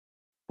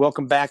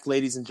 Welcome back,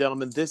 ladies and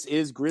gentlemen. This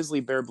is Grizzly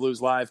Bear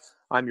Blues Live.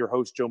 I'm your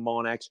host, Joe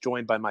Mullinax,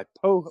 joined by my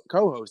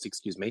co-host,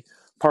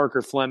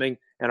 Parker Fleming,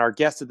 and our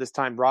guest at this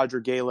time,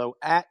 Roger Galo,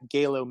 at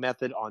Galo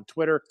Method on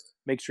Twitter.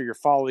 Make sure you're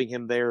following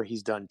him there.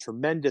 He's done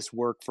tremendous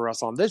work for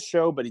us on this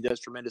show, but he does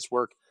tremendous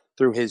work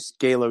through his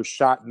Galo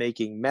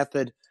shot-making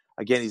method.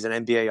 Again, he's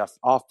an NBA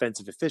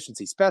offensive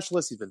efficiency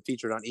specialist. He's been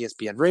featured on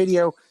ESPN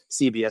Radio,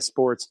 CBS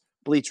Sports,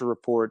 Bleacher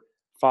Report.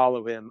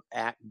 Follow him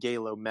at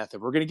Galo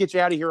Method. We're going to get you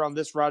out of here on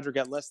this, Roger.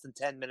 Got less than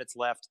 10 minutes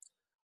left.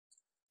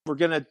 We're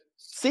going to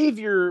save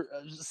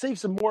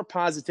some more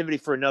positivity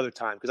for another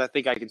time, because I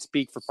think I can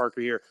speak for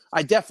Parker here.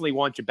 I definitely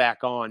want you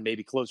back on,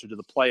 maybe closer to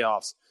the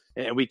playoffs,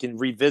 and we can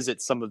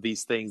revisit some of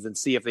these things and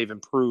see if they've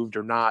improved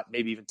or not.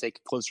 Maybe even take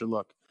a closer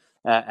look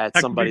at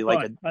somebody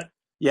like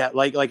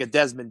a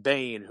Desmond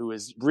Bane, who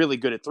is really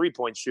good at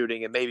 3-point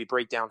shooting, and maybe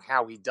break down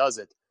how he does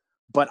it.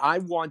 But I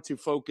want to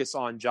focus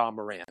on Ja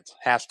Morant.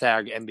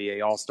 Hashtag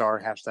NBA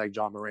All-Star, hashtag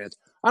Ja Morant.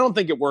 I don't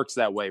think it works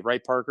that way,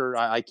 right, Parker?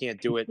 I can't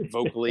do it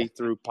vocally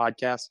through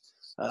podcasts.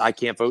 I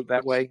can't vote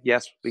that way.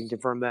 Yes, we can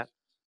confirm that.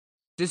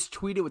 Just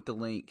tweet it with the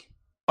link.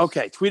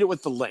 Okay, tweet it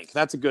with the link.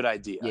 That's a good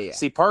idea. Yeah.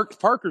 See,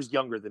 Parker's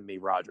younger than me,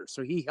 Roger,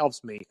 so he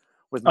helps me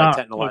with my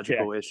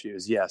technological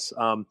issues. Yes.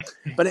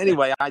 But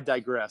anyway, I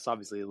digress,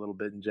 obviously, a little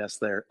bit in jest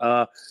there.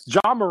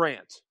 Ja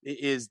Morant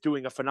is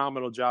doing a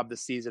phenomenal job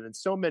this season in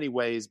so many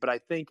ways, but I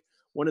think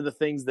one of the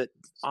things that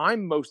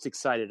I'm most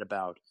excited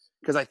about,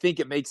 because I think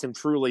it makes him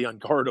truly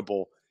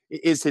unguardable,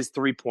 is his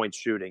 3-point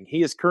shooting.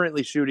 He is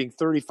currently shooting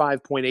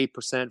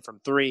 35.8% from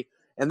 3,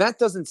 and that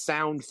doesn't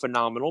sound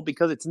phenomenal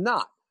because it's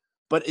not,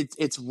 but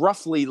it's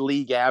roughly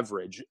league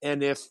average.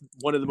 And if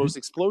one of the most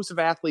explosive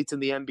athletes in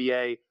the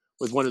NBA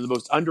with one of the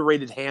most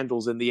underrated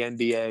handles in the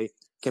NBA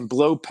can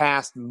blow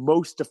past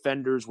most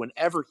defenders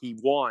whenever he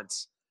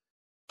wants,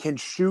 can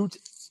shoot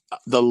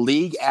the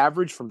league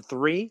average from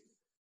 3,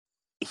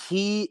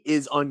 he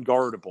is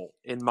unguardable,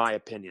 in my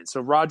opinion.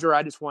 So, Roger,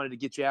 I just wanted to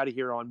get you out of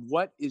here on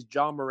what is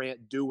Ja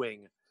Morant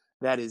doing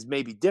that is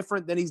maybe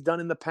different than he's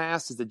done in the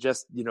past? Is it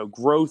just,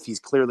 growth?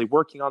 He's clearly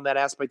working on that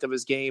aspect of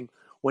his game.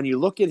 When you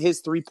look at his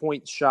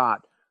three-point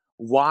shot,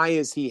 why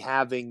is he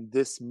having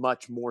this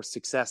much more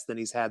success than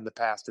he's had in the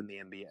past in the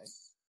NBA?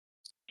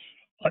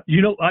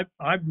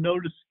 I've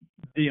noticed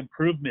the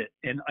improvement,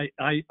 and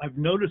I've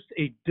noticed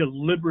a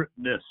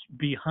deliberateness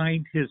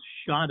behind his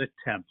shot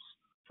attempts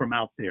from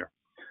out there.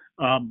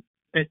 And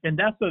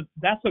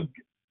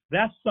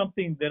that's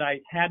something that I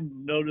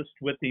hadn't noticed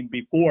with him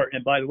before.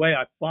 And by the way,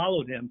 I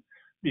followed him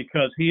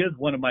because he is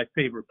one of my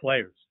favorite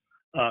players,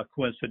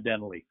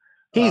 coincidentally.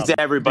 He's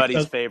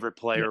everybody's favorite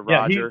player,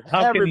 Roger.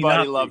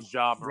 Everybody loves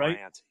Ja Morant.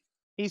 Right?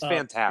 He's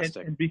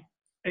fantastic.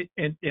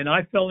 And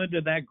I fell into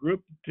that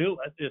group too.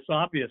 It's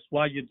obvious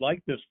why you'd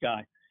like this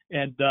guy.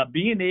 And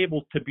being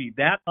able to be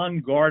that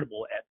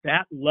unguardable at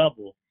that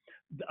level,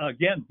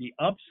 again, the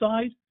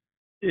upside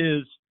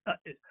is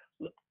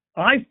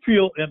I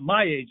feel at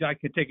my age I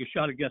could take a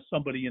shot against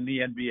somebody in the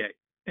NBA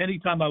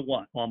anytime I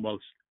want,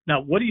 almost.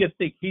 Now, what do you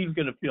think he's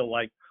going to feel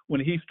like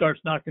when he starts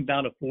knocking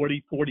down a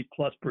 40+%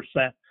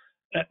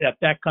 at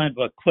that kind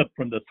of a clip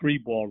from the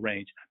three-ball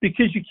range?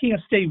 Because you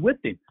can't stay with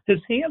him. His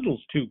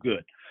handle's too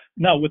good.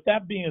 Now, with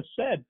that being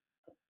said,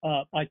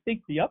 I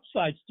think the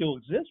upside still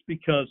exists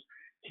because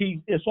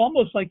it's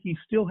almost like he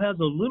still has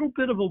a little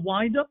bit of a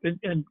wind-up.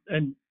 And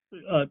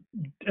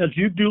as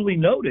you duly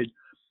noted,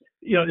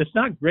 it's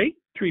not great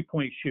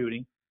three-point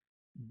shooting,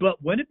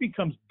 but when it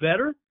becomes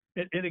better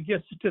and it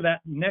gets to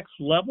that next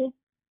level,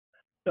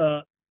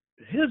 the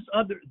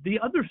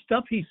other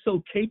stuff he's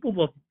so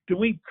capable of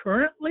doing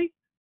currently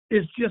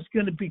is just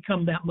going to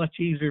become that much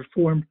easier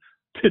for him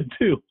to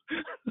do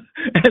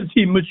as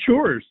he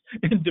matures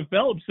and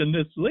develops in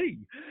this league.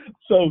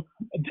 So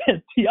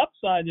the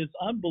upside is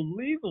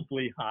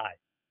unbelievably high.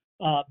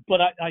 But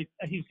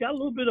he's got a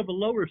little bit of a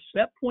lower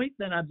set point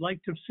than I'd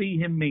like to see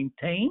him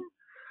maintain.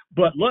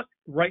 But look,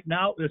 right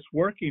now it's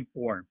working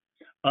for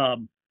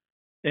him.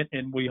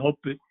 And we hope,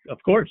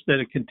 of course, that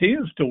it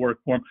continues to work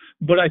for him.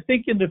 But I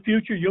think in the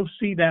future, you'll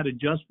see that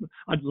adjustment.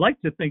 I'd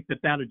like to think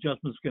that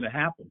adjustment is going to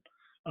happen.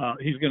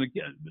 He's going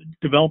to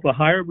develop a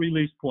higher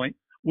release point,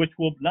 which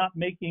will not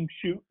make him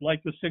shoot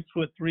like a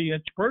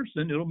 6'3"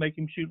 person. It'll make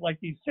him shoot like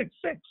he's 6'6".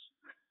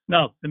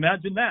 Now,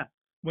 imagine that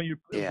when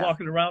you're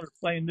walking around or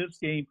playing this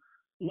game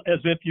as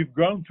if you've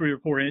grown 3 or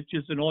 4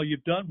 inches and all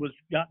you've done was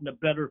gotten a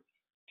better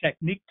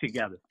technique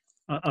together,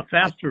 a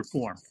faster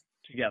form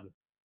together.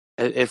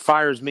 It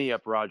fires me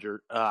up,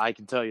 Roger. I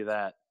can tell you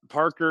that.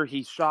 Parker,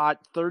 he shot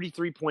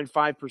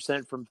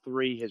 33.5% from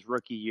three his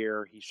rookie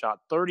year. He shot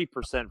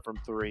 30% from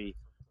three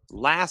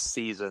last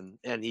season,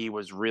 and he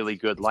was really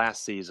good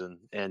last season,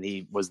 and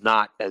he was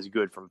not as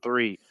good from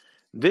three.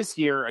 This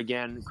year,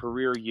 again,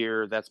 career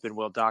year, that's been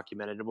well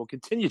documented and will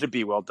continue to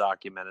be well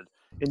documented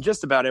in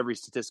just about every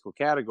statistical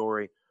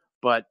category.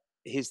 But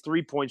his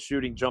three-point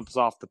shooting jumps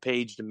off the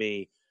page to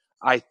me.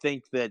 I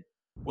think that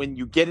when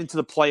you get into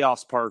the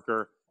playoffs,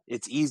 Parker,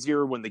 it's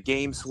easier when the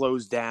game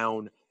slows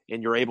down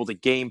and you're able to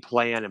game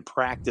plan and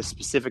practice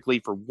specifically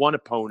for one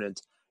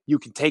opponent. You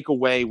can take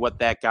away what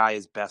that guy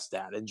is best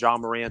at. And Ja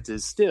Morant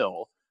is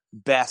still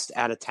best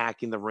at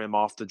attacking the rim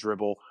off the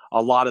dribble.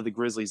 A lot of the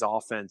Grizzlies'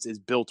 offense is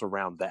built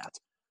around that.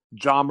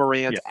 Ja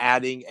Morant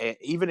adding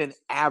even an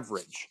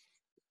average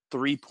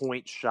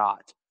three-point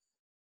shot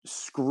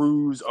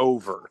screws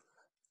over.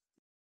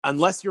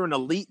 Unless you're an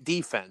elite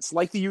defense,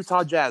 like the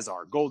Utah Jazz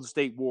are, Golden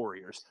State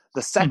Warriors,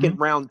 the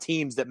second-round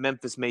teams that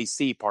Memphis may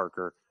see,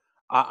 Parker,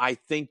 I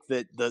think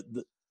that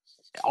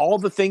all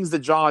the things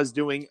that Ja is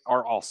doing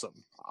are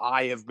awesome.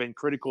 I have been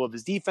critical of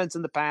his defense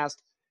in the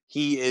past.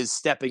 He is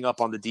stepping up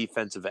on the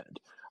defensive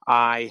end.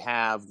 I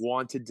have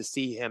wanted to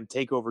see him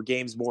take over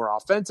games more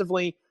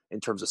offensively in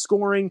terms of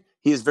scoring.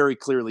 He has very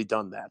clearly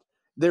done that.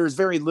 There is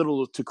very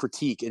little to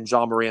critique in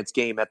Ja Morant's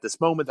game at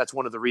this moment. That's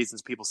one of the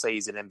reasons people say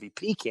he's an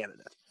MVP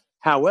candidate.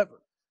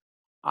 However,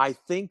 I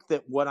think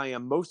that what I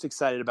am most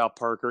excited about,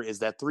 Parker, is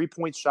that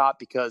three-point shot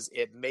because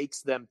it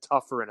makes them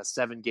tougher in a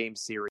 7-game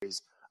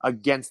series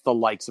against the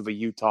likes of a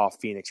Utah,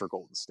 Phoenix, or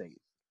Golden State.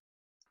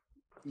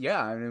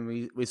 Yeah, I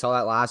mean, we saw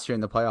that last year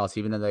in the playoffs.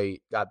 Even though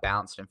they got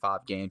bounced in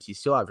 5 games, he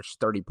still averaged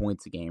 30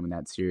 points a game in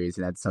that series,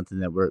 and that's something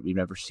that we've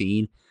never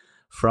seen.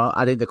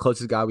 I think the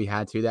closest guy we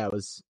had to that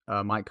was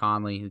Mike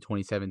Conley in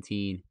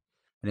 2017,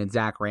 and then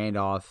Zach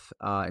Randolph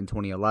in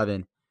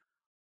 2011.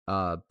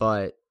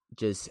 But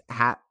just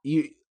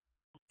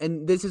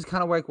and this is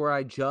kind of like where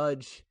I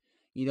judge,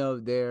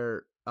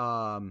 their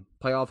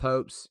playoff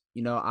hopes.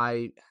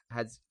 I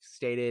had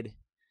stated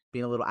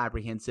being a little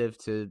apprehensive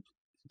to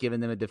giving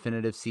them a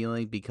definitive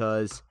ceiling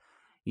because,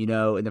 in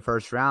the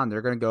first round,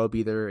 they're going to go up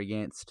either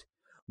against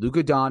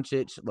Luka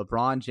Doncic,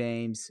 LeBron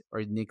James,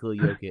 or Nikola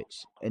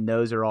Jokic. And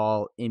those are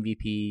all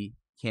MVP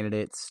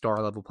candidates,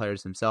 star-level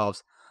players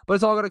themselves. But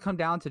it's all going to come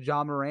down to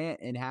Ja Morant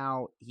and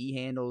how he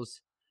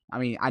handles – I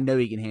mean, I know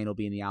he can handle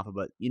being the alpha,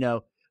 but,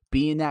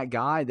 being that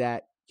guy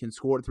that can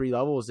score at 3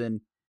 levels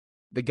and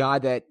the guy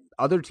that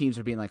other teams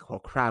are being like, "Oh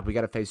crap, we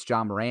got to face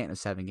Ja Morant in a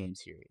 7-game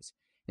series,"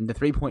 and the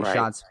 3-point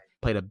shots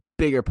played a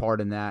bigger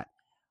part in that.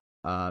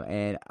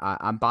 And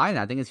I'm buying it.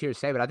 I think it's here to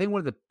stay. But I think one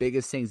of the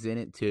biggest things in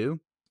it too,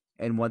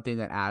 and one thing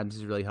that Adams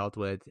has really helped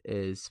with,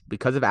 is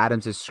because of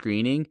Adams'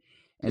 screening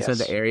and some of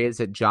the areas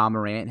that Ja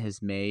Morant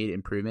has made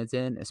improvements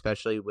in,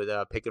 especially with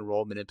pick and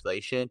roll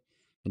manipulation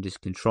and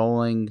just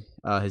controlling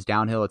his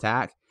downhill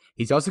attack.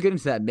 He's also getting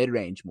to that mid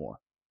range more.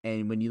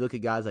 And when you look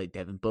at guys like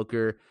Devin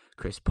Booker,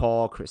 Chris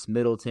Paul, Chris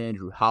Middleton,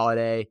 Drew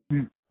Holiday,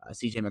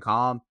 CJ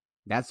McCollum,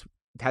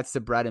 that's the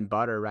bread and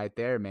butter right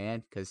there,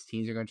 man, because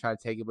teams are going to try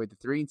to take away the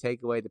three and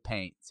take away the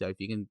paint. So if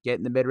you can get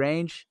in the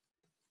mid-range,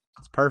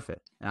 it's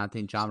perfect. And I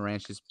think Ja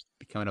Morant's just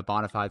becoming a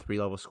bona fide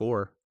 3-level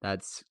scorer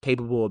that's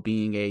capable of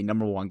being a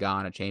number one guy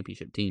on a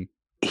championship team.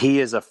 He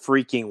is a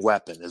freaking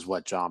weapon is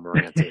what Ja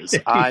Morant is.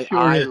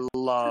 I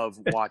love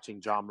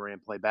watching Ja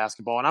Morant play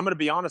basketball. And I'm going to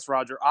be honest,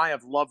 Roger, I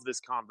have loved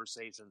this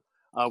conversation.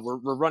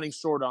 We're running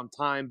short on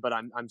time, but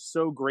I'm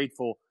so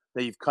grateful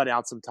that you've cut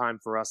out some time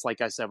for us.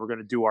 Like I said, we're going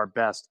to do our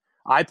best.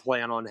 I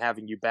plan on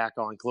having you back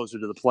on closer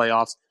to the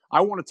playoffs.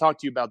 I want to talk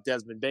to you about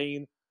Desmond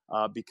Bane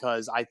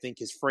because I think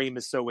his frame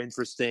is so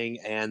interesting,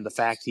 and the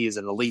fact he is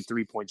an elite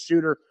three-point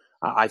shooter,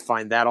 I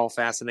find that all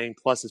fascinating.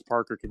 Plus, as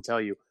Parker can tell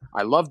you,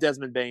 I love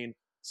Desmond Bane.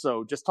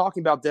 So just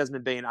talking about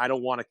Desmond Bane, I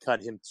don't want to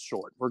cut him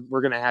short.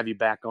 We're going to have you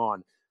back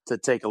on to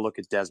take a look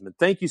at Desmond.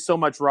 Thank you so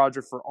much,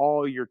 Roger, for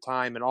all your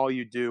time and all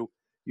you do.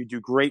 You do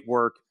great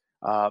work.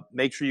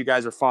 Make sure you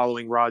guys are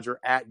following Roger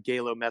at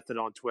Galo Method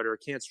on Twitter.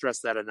 Can't stress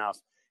that enough.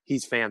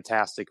 He's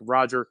fantastic.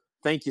 Roger,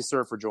 thank you,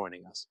 sir, for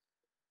joining us.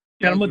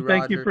 Gentlemen,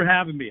 thank you for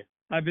having me.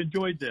 I've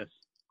enjoyed this.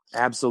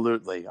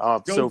 Absolutely.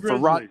 Go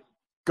Grizzlies.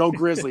 Go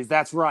Grizzlies.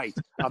 That's right.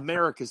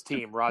 America's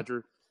team,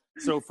 Roger.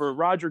 So for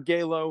Roger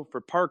Galo,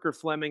 for Parker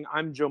Fleming,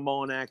 I'm Joe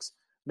Mullinax.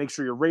 Make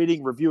sure you're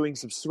rating, reviewing,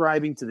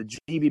 subscribing to the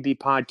GBB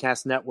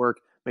Podcast Network.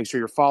 Make sure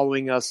you're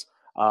following us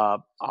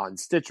on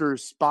Stitcher,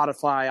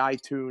 Spotify,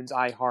 iTunes,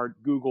 iHeart,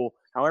 Google,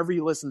 however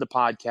you listen to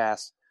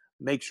podcasts.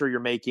 Make sure you're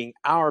making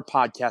our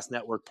podcast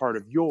network part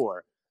of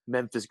your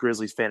Memphis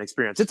Grizzlies fan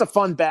experience. It's a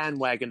fun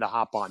bandwagon to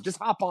hop on. Just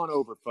hop on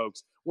over,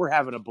 folks. We're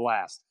having a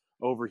blast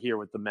over here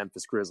with the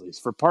Memphis Grizzlies.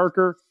 For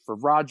Parker, for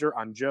Roger,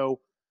 I'm Joe.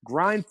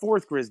 Grind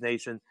forth, Grizz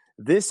Nation.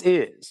 This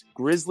is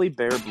Grizzly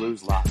Bear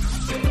Blues Live.